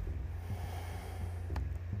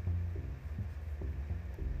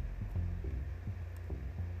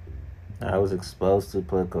 I was exposed to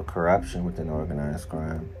political corruption within organized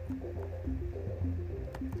crime.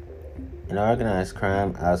 In organized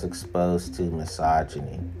crime, I was exposed to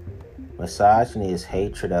misogyny. Misogyny is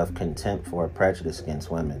hatred of, contempt for, or prejudice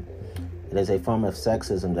against women. It is a form of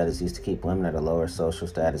sexism that is used to keep women at a lower social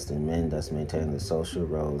status than men, thus maintaining the social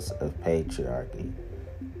roles of patriarchy.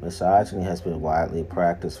 Misogyny has been widely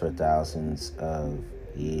practiced for thousands of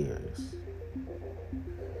years.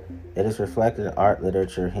 It is reflected in art,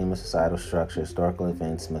 literature, human societal structure, historical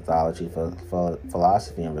events, mythology,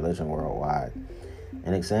 philosophy, and religion worldwide.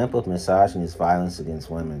 An example of misogyny is violence against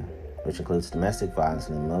women, which includes domestic violence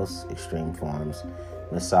in the most extreme forms,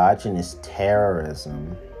 misogynist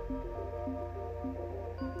terrorism,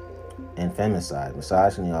 and femicide.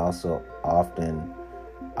 Misogyny also often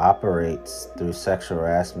operates through sexual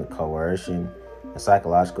harassment, coercion, and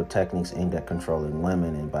psychological techniques aimed at controlling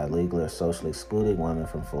women and by legally or socially excluding women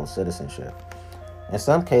from full citizenship. In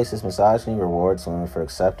some cases, misogyny rewards women for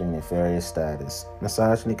accepting nefarious status.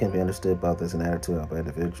 Misogyny can be understood both as an attitude of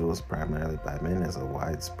individuals, primarily by men, as a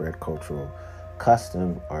widespread cultural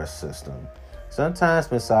custom or system.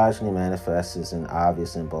 Sometimes misogyny manifests in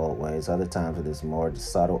obvious and bold ways. Other times it is more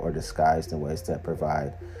subtle or disguised in ways that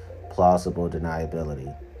provide plausible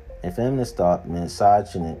deniability. In feminist thought,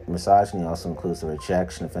 misogyny also includes the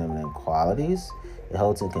rejection of feminine qualities. It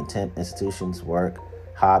holds in contempt institutions, work,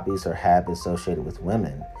 hobbies, or habits associated with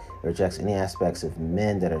women. It rejects any aspects of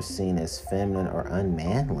men that are seen as feminine or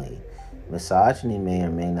unmanly. Misogyny may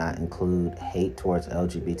or may not include hate towards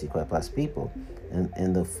LGBTQ+ people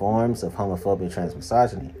in the forms of homophobia and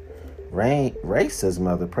transmisogyny. Racism and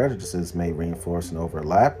other prejudices may reinforce and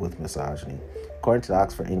overlap with misogyny. According to the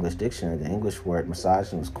Oxford English Dictionary, the English word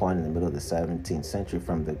misogyny was coined in the middle of the 17th century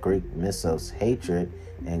from the Greek misos, hatred,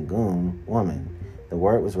 and goon, woman. The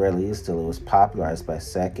word was rarely used till it was popularized by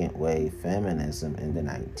second-wave feminism in the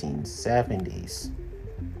 1970s.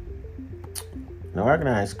 In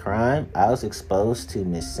organized crime, I was exposed to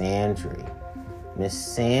misandry.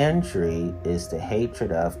 Misandry is the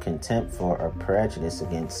hatred of, contempt for, or prejudice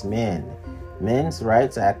against men. Men's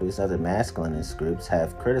rights activists and other masculinist groups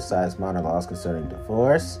have criticized modern laws concerning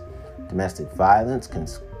divorce, domestic violence,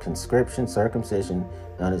 conscription, circumcision,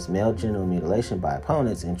 known as male genital mutilation by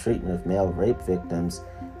opponents, and treatment of male rape victims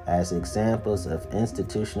as examples of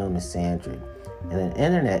institutional misandry. In an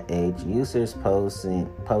internet age, users posting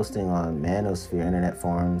on manosphere internet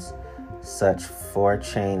forums such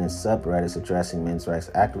 4chan and subreddits addressing men's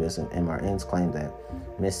rights activism, MRNs claim that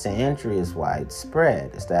misandry is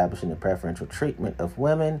widespread, establishing the preferential treatment of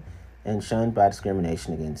women and shunned by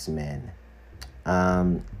discrimination against men.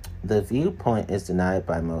 The viewpoint is denied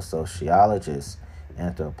by most sociologists,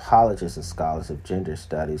 anthropologists, and scholars of gender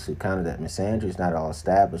studies who counter that misandry is not all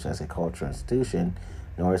established as a cultural institution,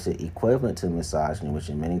 nor is it equivalent to misogyny, which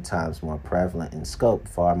is many times more prevalent in scope,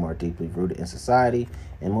 far more deeply rooted in society,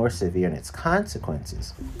 and more severe in its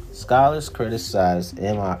consequences. Scholars criticize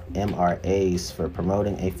MRAs for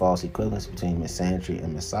promoting a false equivalence between misandry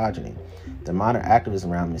and misogyny. The modern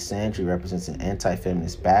activism around misandry represents an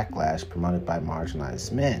anti-feminist backlash promoted by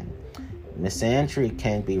marginalized men. Misandry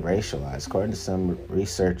can be racialized. According to some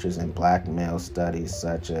researchers in black male studies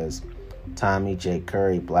such as Tommy J.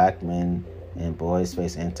 Curry, Black Men and Boys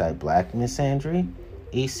Face Anti-Black Misandry,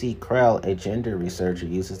 E.C. Krell, a gender researcher,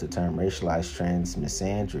 uses the term racialized trans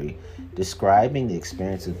misandry, describing the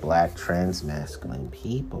experience of black trans masculine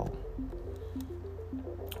people.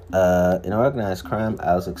 In organized crime,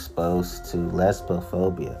 I was exposed to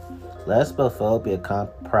lesbophobia. Lesbophobia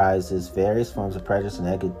comprises various forms of prejudice and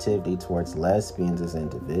negativity towards lesbians as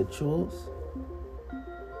individuals,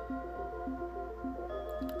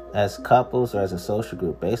 as couples, or as a social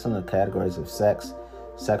group based on the categories of sex,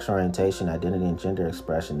 sexual orientation, identity, and gender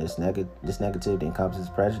expression. This negativity encompasses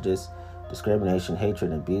prejudice, discrimination,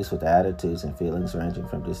 hatred, and abuse with attitudes and feelings ranging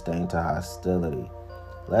from disdain to hostility.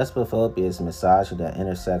 Lesbophobia is misogyny that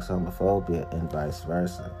intersects homophobia and vice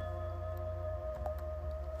versa.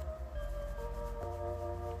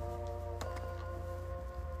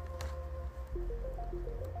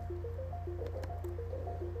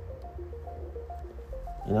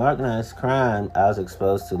 In organized crime, I was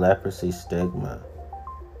exposed to leprosy stigma.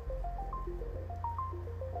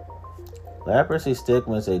 Leprosy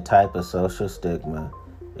stigma is a type of social stigma,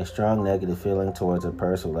 a strong negative feeling towards a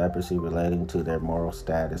person with leprosy relating to their moral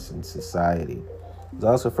status in society. It's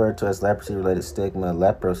also referred to as leprosy-related stigma,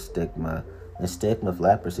 leprostigma, and stigma of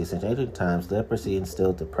leprosy. Since ancient times, leprosy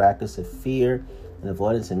instilled the practice of fear and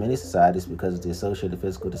avoidance in many societies because of the associated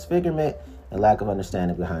physical disfigurement and lack of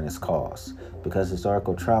understanding behind its cause. Because of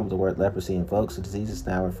historical trauma, the word leprosy invokes the disease is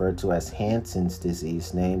now referred to as Hansen's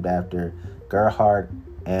disease, named after Gerhard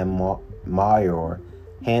and Mayer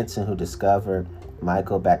Hansen, who discovered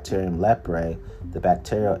Mycobacterium leprae, the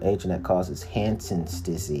bacterial agent that causes Hansen's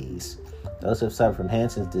disease. Those who have suffered from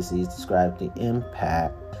Hansen's disease describe the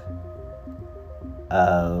impact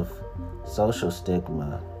of social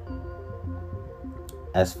stigma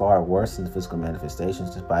as far worse than the physical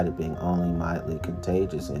manifestations, despite it being only mildly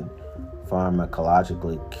contagious and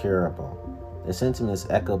pharmacologically curable. The sentiment is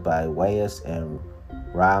echoed by Wyeth and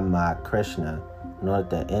Ramakrishna, who noted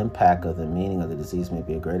that the impact of the meaning of the disease may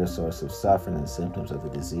be a greater source of suffering than the symptoms of the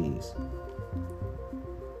disease.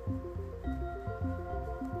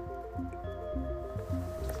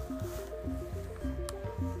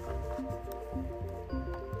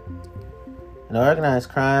 In organized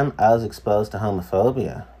crime, I was exposed to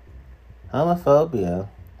homophobia. Homophobia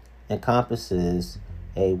encompasses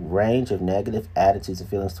a range of negative attitudes and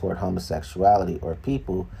feelings toward homosexuality or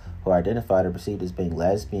people who are identified or perceived as being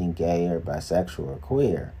lesbian, gay, or bisexual or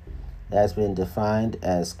queer. It has been defined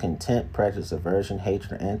as contempt, prejudice, aversion,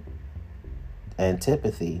 hatred, and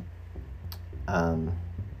antipathy.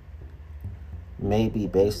 May be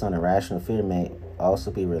based on irrational fear, may also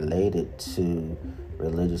be related to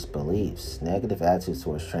religious beliefs. Negative attitudes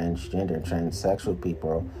towards transgender and transsexual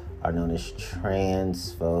people are known as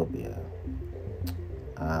transphobia.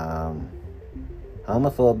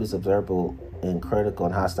 Homophobia is observable in critical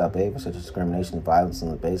and hostile behavior such as discrimination and violence on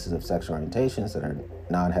the basis of sexual orientations that are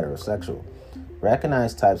non-heterosexual.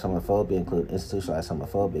 Recognized types of homophobia include institutionalized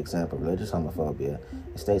homophobia, example, religious homophobia,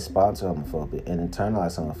 state-sponsored homophobia, and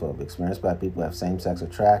internalized homophobia experienced by people who have same-sex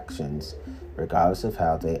attractions regardless of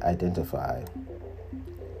how they identify.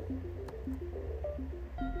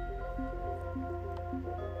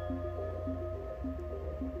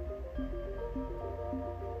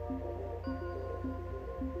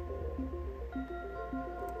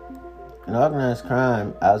 In organized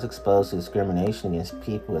crime, I was exposed to discrimination against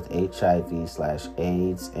people with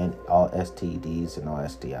HIV/AIDS and all STDs and all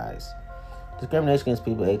STIs. Discrimination against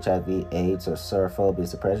people with HIV, AIDS, or serophobia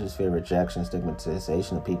is the prejudice, fear, rejection,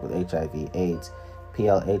 stigmatization of people with HIV, AIDS,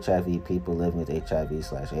 PL/HIV, people living with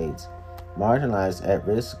HIV/AIDS. Marginalized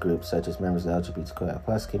at-risk groups such as members of the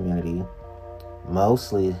LGBTQ+ community,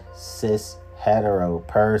 mostly cis hetero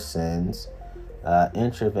persons,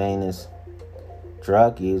 intravenous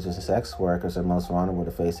Drug users and sex workers are most vulnerable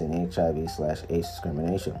to facing HIV/AIDS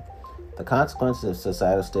discrimination. The consequences of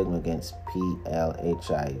societal stigma against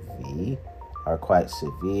PLHIV are quite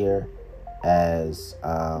severe, as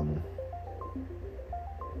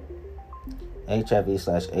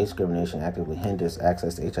HIV/AIDS discrimination actively hinders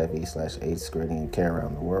access to HIV/AIDS screening and care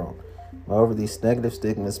around the world. Moreover, these negative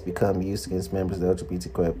stigmas become used against members of the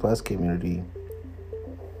LGBTQI+ community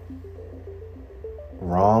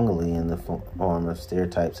wrongly in the form of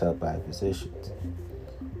stereotypes held by physicians.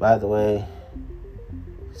 By the way,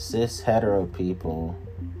 cis hetero people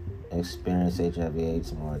experience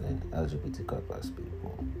HIV/AIDS more than LGBTQI+ people.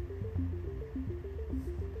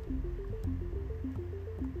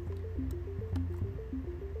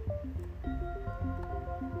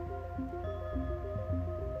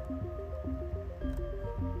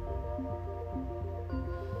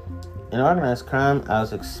 In organized crime, I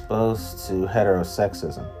was exposed to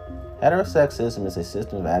heterosexism. Heterosexism is a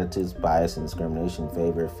system of attitudes, bias, and discrimination in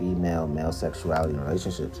favor of female-male sexuality and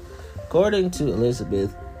relationships. According to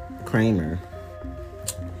Elizabeth Kramer,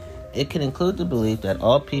 it can include the belief that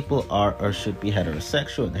all people are or should be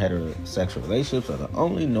heterosexual, and heterosexual relationships are the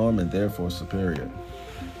only norm and therefore superior.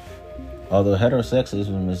 Although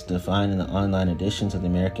heterosexism is defined in the online editions of the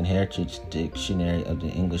American Heritage Dictionary of the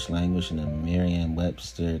English Language and the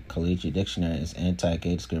Merriam-Webster Collegiate Dictionary as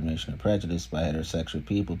anti-gay discrimination or prejudice by heterosexual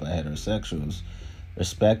people by heterosexuals,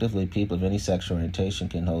 respectively, people of any sexual orientation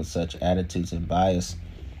can hold such attitudes and bias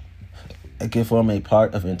and can form a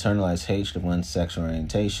part of internalized hatred of one's sexual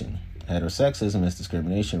orientation. Heterosexism as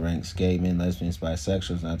discrimination ranks gay men, lesbians,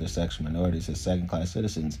 bisexuals, and other sexual minorities as second-class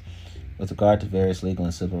citizens with regard to various legal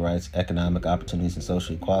and civil rights, economic opportunities, and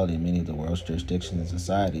social equality in many of the world's jurisdictions and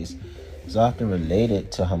societies, is often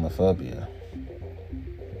related to homophobia.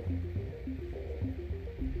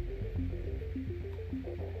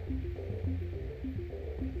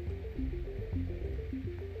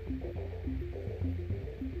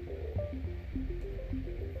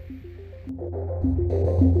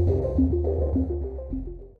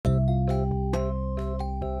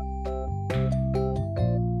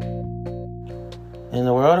 In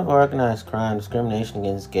the world of organized crime, discrimination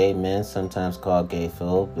against gay men, sometimes called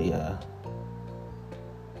gayphobia,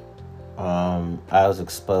 I was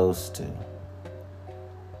exposed to,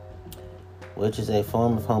 which is a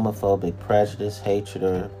form of homophobic prejudice, hatred,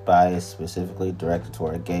 or bias specifically directed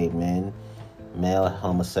toward gay men, male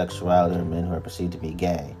homosexuality, or men who are perceived to be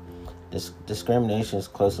gay. This discrimination is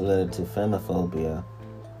closely related to femophobia,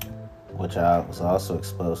 which I was also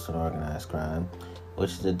exposed to in organized crime,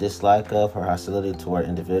 which is a dislike of or hostility toward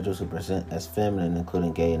individuals who present as feminine,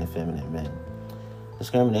 including gay and effeminate men.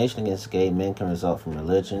 Discrimination against gay men can result from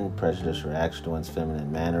religion, prejudicial reaction to one's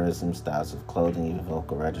feminine mannerisms, styles of clothing, even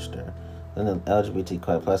vocal register. Within the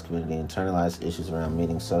LGBTQI+ community, internalized issues around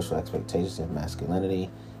meeting social expectations of masculinity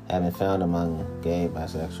have been found among gay,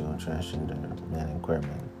 bisexual, and transgender men and queer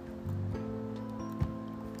men.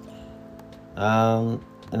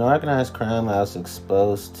 In organized crime, I was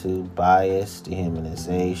exposed to bias,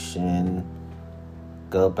 dehumanization,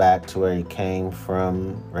 go back to where he came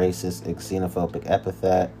from, racist and xenophobic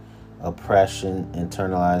epithet, oppression,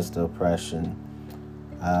 internalized oppression,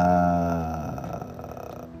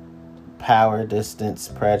 power distance,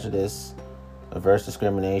 prejudice, reverse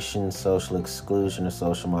discrimination, social exclusion or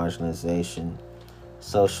social marginalization,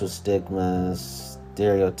 social stigmas,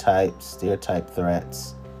 stereotype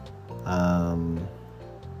threats,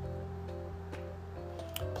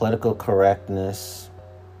 political correctness,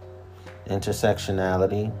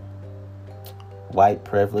 intersectionality, white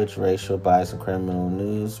privilege, racial bias and criminal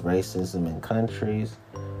news, racism in countries,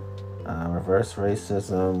 reverse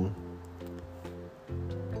racism,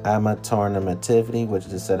 amatornormativity, which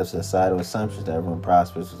is a set of societal assumptions that everyone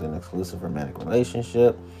prospers within an exclusive romantic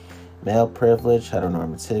relationship, male privilege,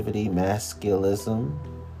 heteronormativity, masculism,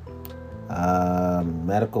 the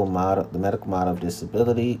medical model of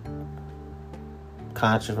disability,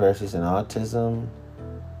 controversies in autism,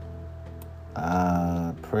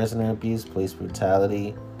 prisoner abuse, police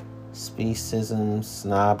brutality, speciesism,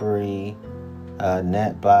 snobbery,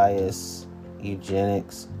 net bias,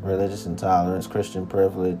 eugenics, religious intolerance, Christian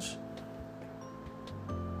privilege,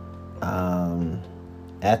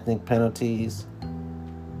 ethnic penalties,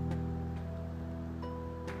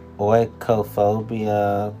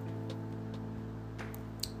 oikophobia,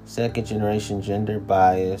 second generation gender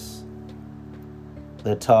bias,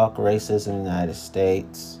 the talk racism in the United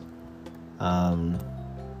States, in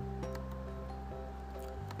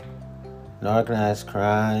organized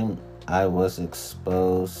crime, I was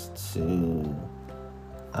exposed to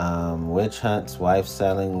Witch hunts, wife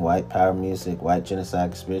selling, white power music, white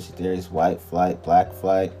genocide conspiracy theories, white flight, black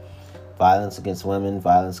flight, violence against women,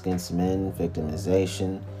 violence against men,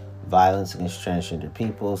 victimization, violence against transgender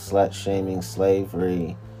people, slut shaming,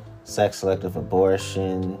 slavery, sex selective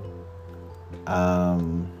abortion,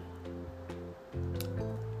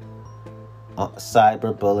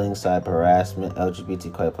 cyberbullying, cyber harassment,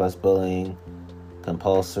 LGBTQ plus bullying,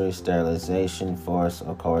 compulsory sterilization, forced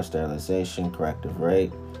or coerced sterilization, corrective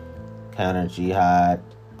rape, counter jihad,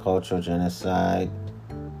 cultural genocide,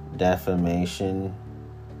 defamation,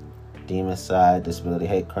 democide, disability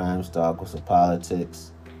hate crimes, dogmas of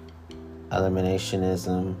politics,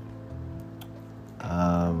 eliminationism,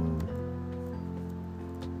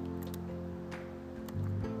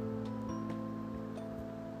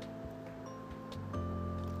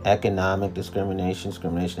 economic discrimination,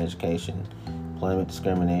 discrimination in education, employment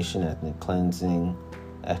discrimination, ethnic cleansing,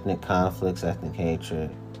 ethnic conflicts, ethnic hatred,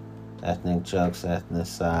 ethnic jokes,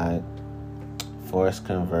 ethnocide, forced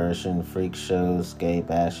conversion, freak shows, gay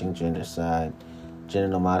bashing, gendercide,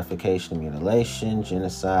 genital modification, mutilation,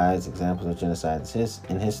 genocides, examples of genocides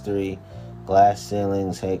in history, glass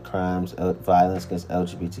ceilings, hate crimes, violence against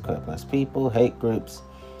LGBTQ plus people, hate groups,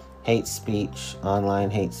 hate speech, online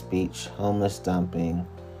hate speech, homeless dumping,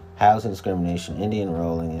 housing discrimination, Indian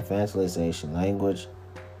enrolling, infantilization, language,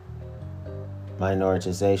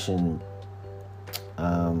 minoritization,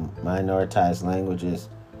 minoritized languages,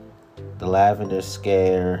 the Lavender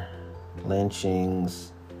Scare,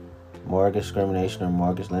 lynchings, mortgage discrimination or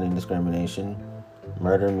mortgage lending discrimination,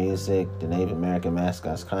 murder music, the Native American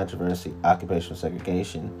mascots controversy, occupational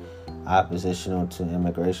segregation, oppositional to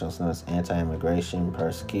immigration, also known as anti-immigration,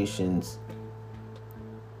 persecutions,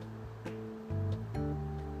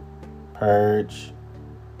 purge,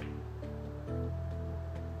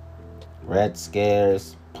 red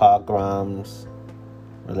scares, pogroms,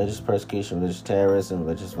 religious persecution, religious terrorism,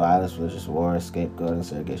 religious violence, religious war, scapegoating,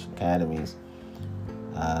 segregation academies,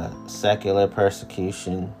 secular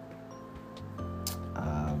persecution,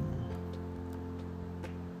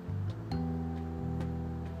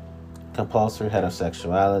 compulsory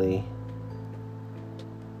heterosexuality,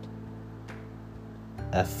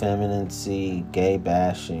 effeminacy, gay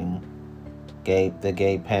bashing, the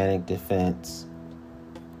gay panic defense,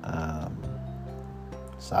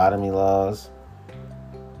 sodomy laws,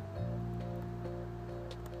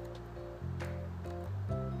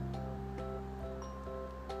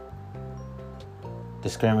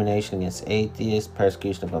 discrimination against atheists,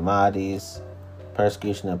 persecution of Ahmadis,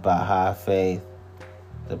 persecution of Baha'i faith,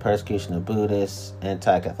 the persecution of Buddhists,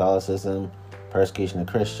 anti-Catholicism, persecution of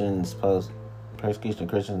Christians,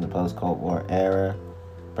 in the post-Cold War era,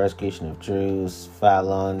 persecution of Jews,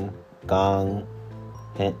 Falun Gong,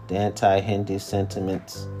 the anti-Hindu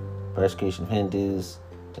sentiments, persecution of Hindus,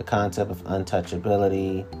 the concept of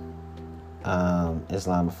untouchability,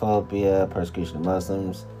 Islamophobia, persecution of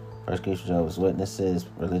Muslims, persecution of Jehovah's Witnesses,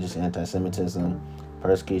 religious anti-Semitism,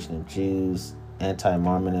 persecution of Jews,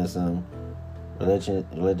 anti-Mormonism, religious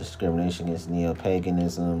discrimination against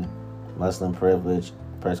neo-paganism, Muslim privilege,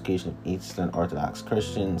 persecution of Eastern Orthodox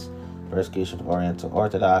Christians, persecution of Oriental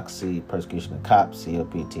Orthodoxy, persecution of COPS,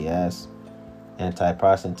 COPTS,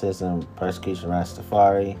 anti-Protestantism, persecution of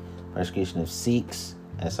Rastafari, persecution of Sikhs,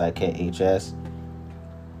 SIKHS,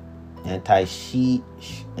 anti-Shiism,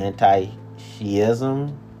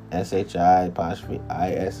 SHI''ISM,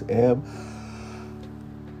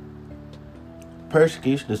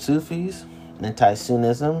 persecution of Sufis,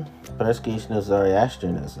 anti-Sunnism, persecution of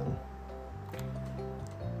Zoroastrianism.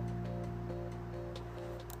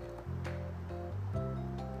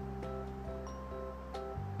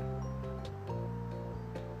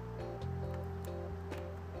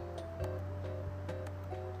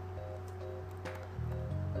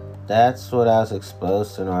 That's what I was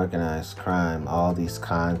exposed to in organized crime, all these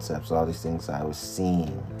concepts, all these things I was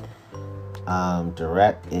seeing.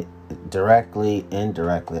 Directly,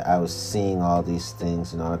 indirectly, I was seeing all these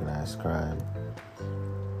things in organized crime.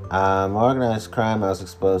 Organized crime, I was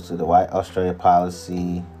exposed to the White Australia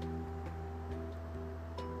policy,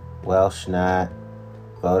 Welsh Nat,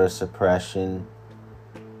 voter suppression,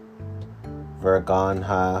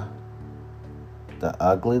 Vergonha, the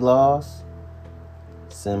ugly laws,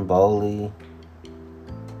 Symboli,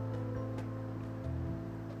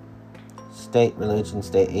 state religion,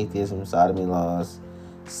 state atheism, sodomy laws,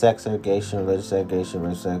 sex segregation, religious segregation,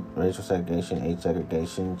 racial segregation, age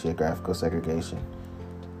segregation, geographical segregation,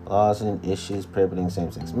 laws and issues prohibiting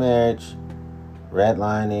same-sex marriage,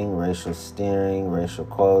 redlining, racial steering, racial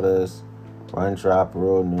quotas, run-drop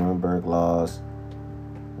rule, Nuremberg laws,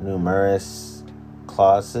 numerous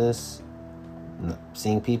clauses,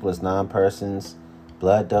 seeing people as non-persons,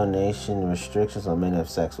 blood donation, restrictions on men who have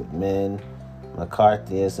sex with men,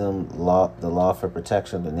 McCarthyism, the law for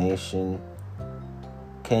protection of the nation,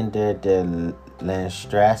 Kinder de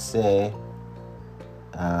Landstrasse,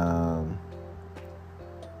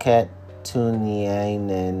 Ketunian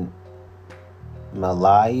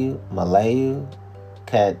Malayu,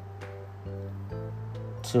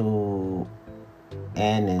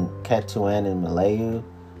 Ketuan and Malayu,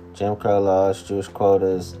 Jim Crow laws, Jewish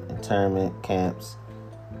quotas, internment camps,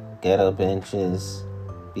 ghetto benches,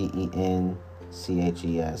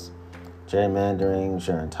 BENCHES, gerrymandering,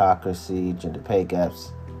 gerontocracy, gender pay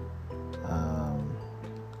gaps,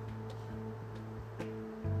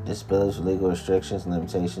 disabilities, legal restrictions and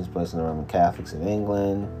limitations placed on the Roman Catholics of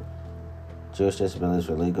England, Jewish disabilities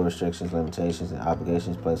for legal restrictions, limitations, and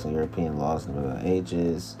obligations placed on European laws in the Middle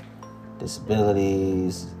Ages,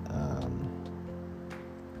 disabilities,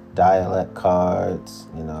 dialect cards,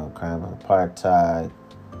 crime of apartheid,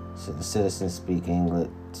 citizens speak English,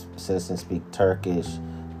 citizens speak Turkish,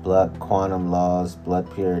 blood quantum laws,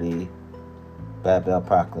 blood purity, Babel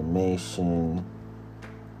Proclamation,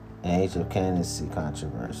 and age of candidacy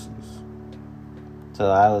controversies.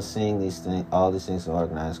 So I was seeing all these things in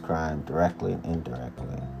organized crime directly and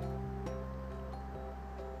indirectly.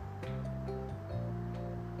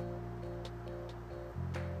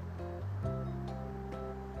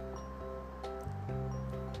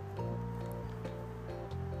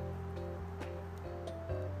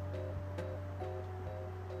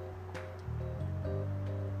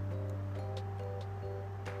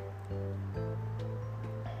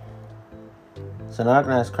 So,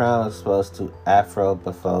 organized crime was exposed to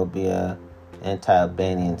Afrobophobia,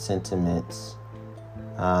 anti-Albanian sentiments,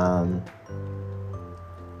 and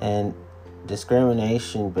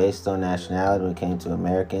discrimination based on nationality when it came to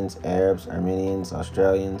Americans, Arabs, Armenians,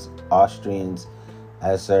 Australians, Austrians,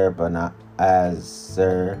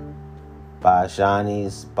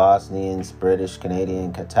 Azerbaijanis, Bosnians, British,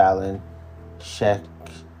 Canadian, Catalan, Chilean,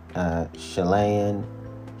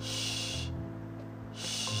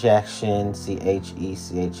 Chechen,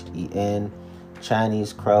 Chechen,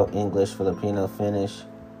 Chinese, Crow, English, Filipino, Finnish,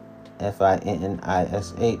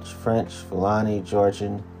 Finish, French, Fulani,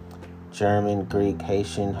 Georgian, German, Greek,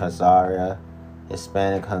 Haitian, Hazara,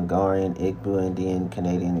 Hispanic, Hungarian, Igbo, Indian,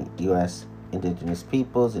 Canadian, U.S. indigenous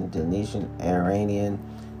peoples, Indonesian, Iranian,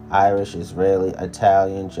 Irish, Israeli,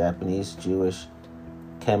 Italian, Japanese, Jewish,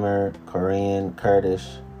 Khmer, Korean,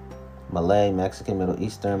 Kurdish, Malay, Mexican, Middle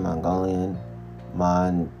Eastern, Mongolian,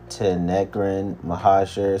 Montenegrin,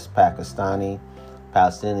 Mahajers, Pakistani,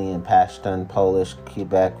 Palestinian, Pashtun, Polish,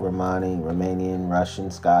 Quebec, Romani, Romanian,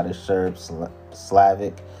 Russian, Scottish, Serb,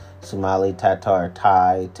 Slavic, Somali, Tatar,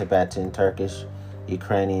 Thai, Tibetan, Turkish,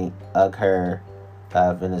 Ukrainian, Uyghur,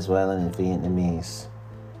 Venezuelan, and Vietnamese.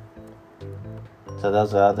 So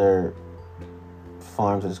those are other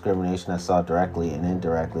forms of discrimination I saw directly and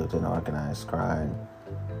indirectly within organized crime.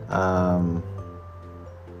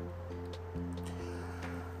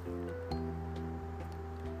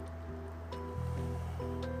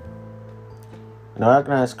 In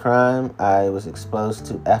organized crime, I was exposed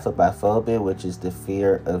to ephobophobia, which is the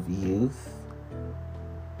fear of youth.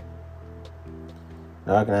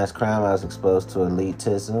 In organized crime, I was exposed to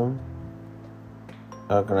elitism.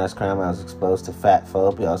 In organized crime, I was exposed to fat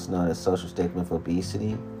phobia, also known as social stigma of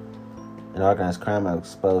obesity. In organized crime, I was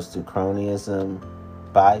exposed to cronyism,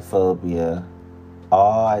 biphobia,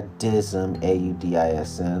 audism,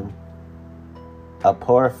 AUDISM,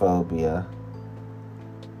 aporophobia,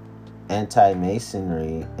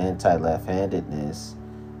 anti-masonry, anti-left-handedness,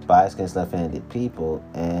 bias against left-handed people,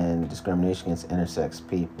 and discrimination against intersex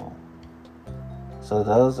people. So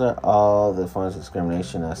those are all the forms of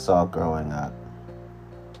discrimination I saw growing up.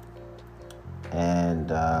 And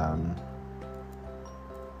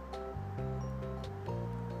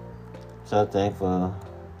so thankful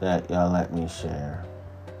that y'all let me share.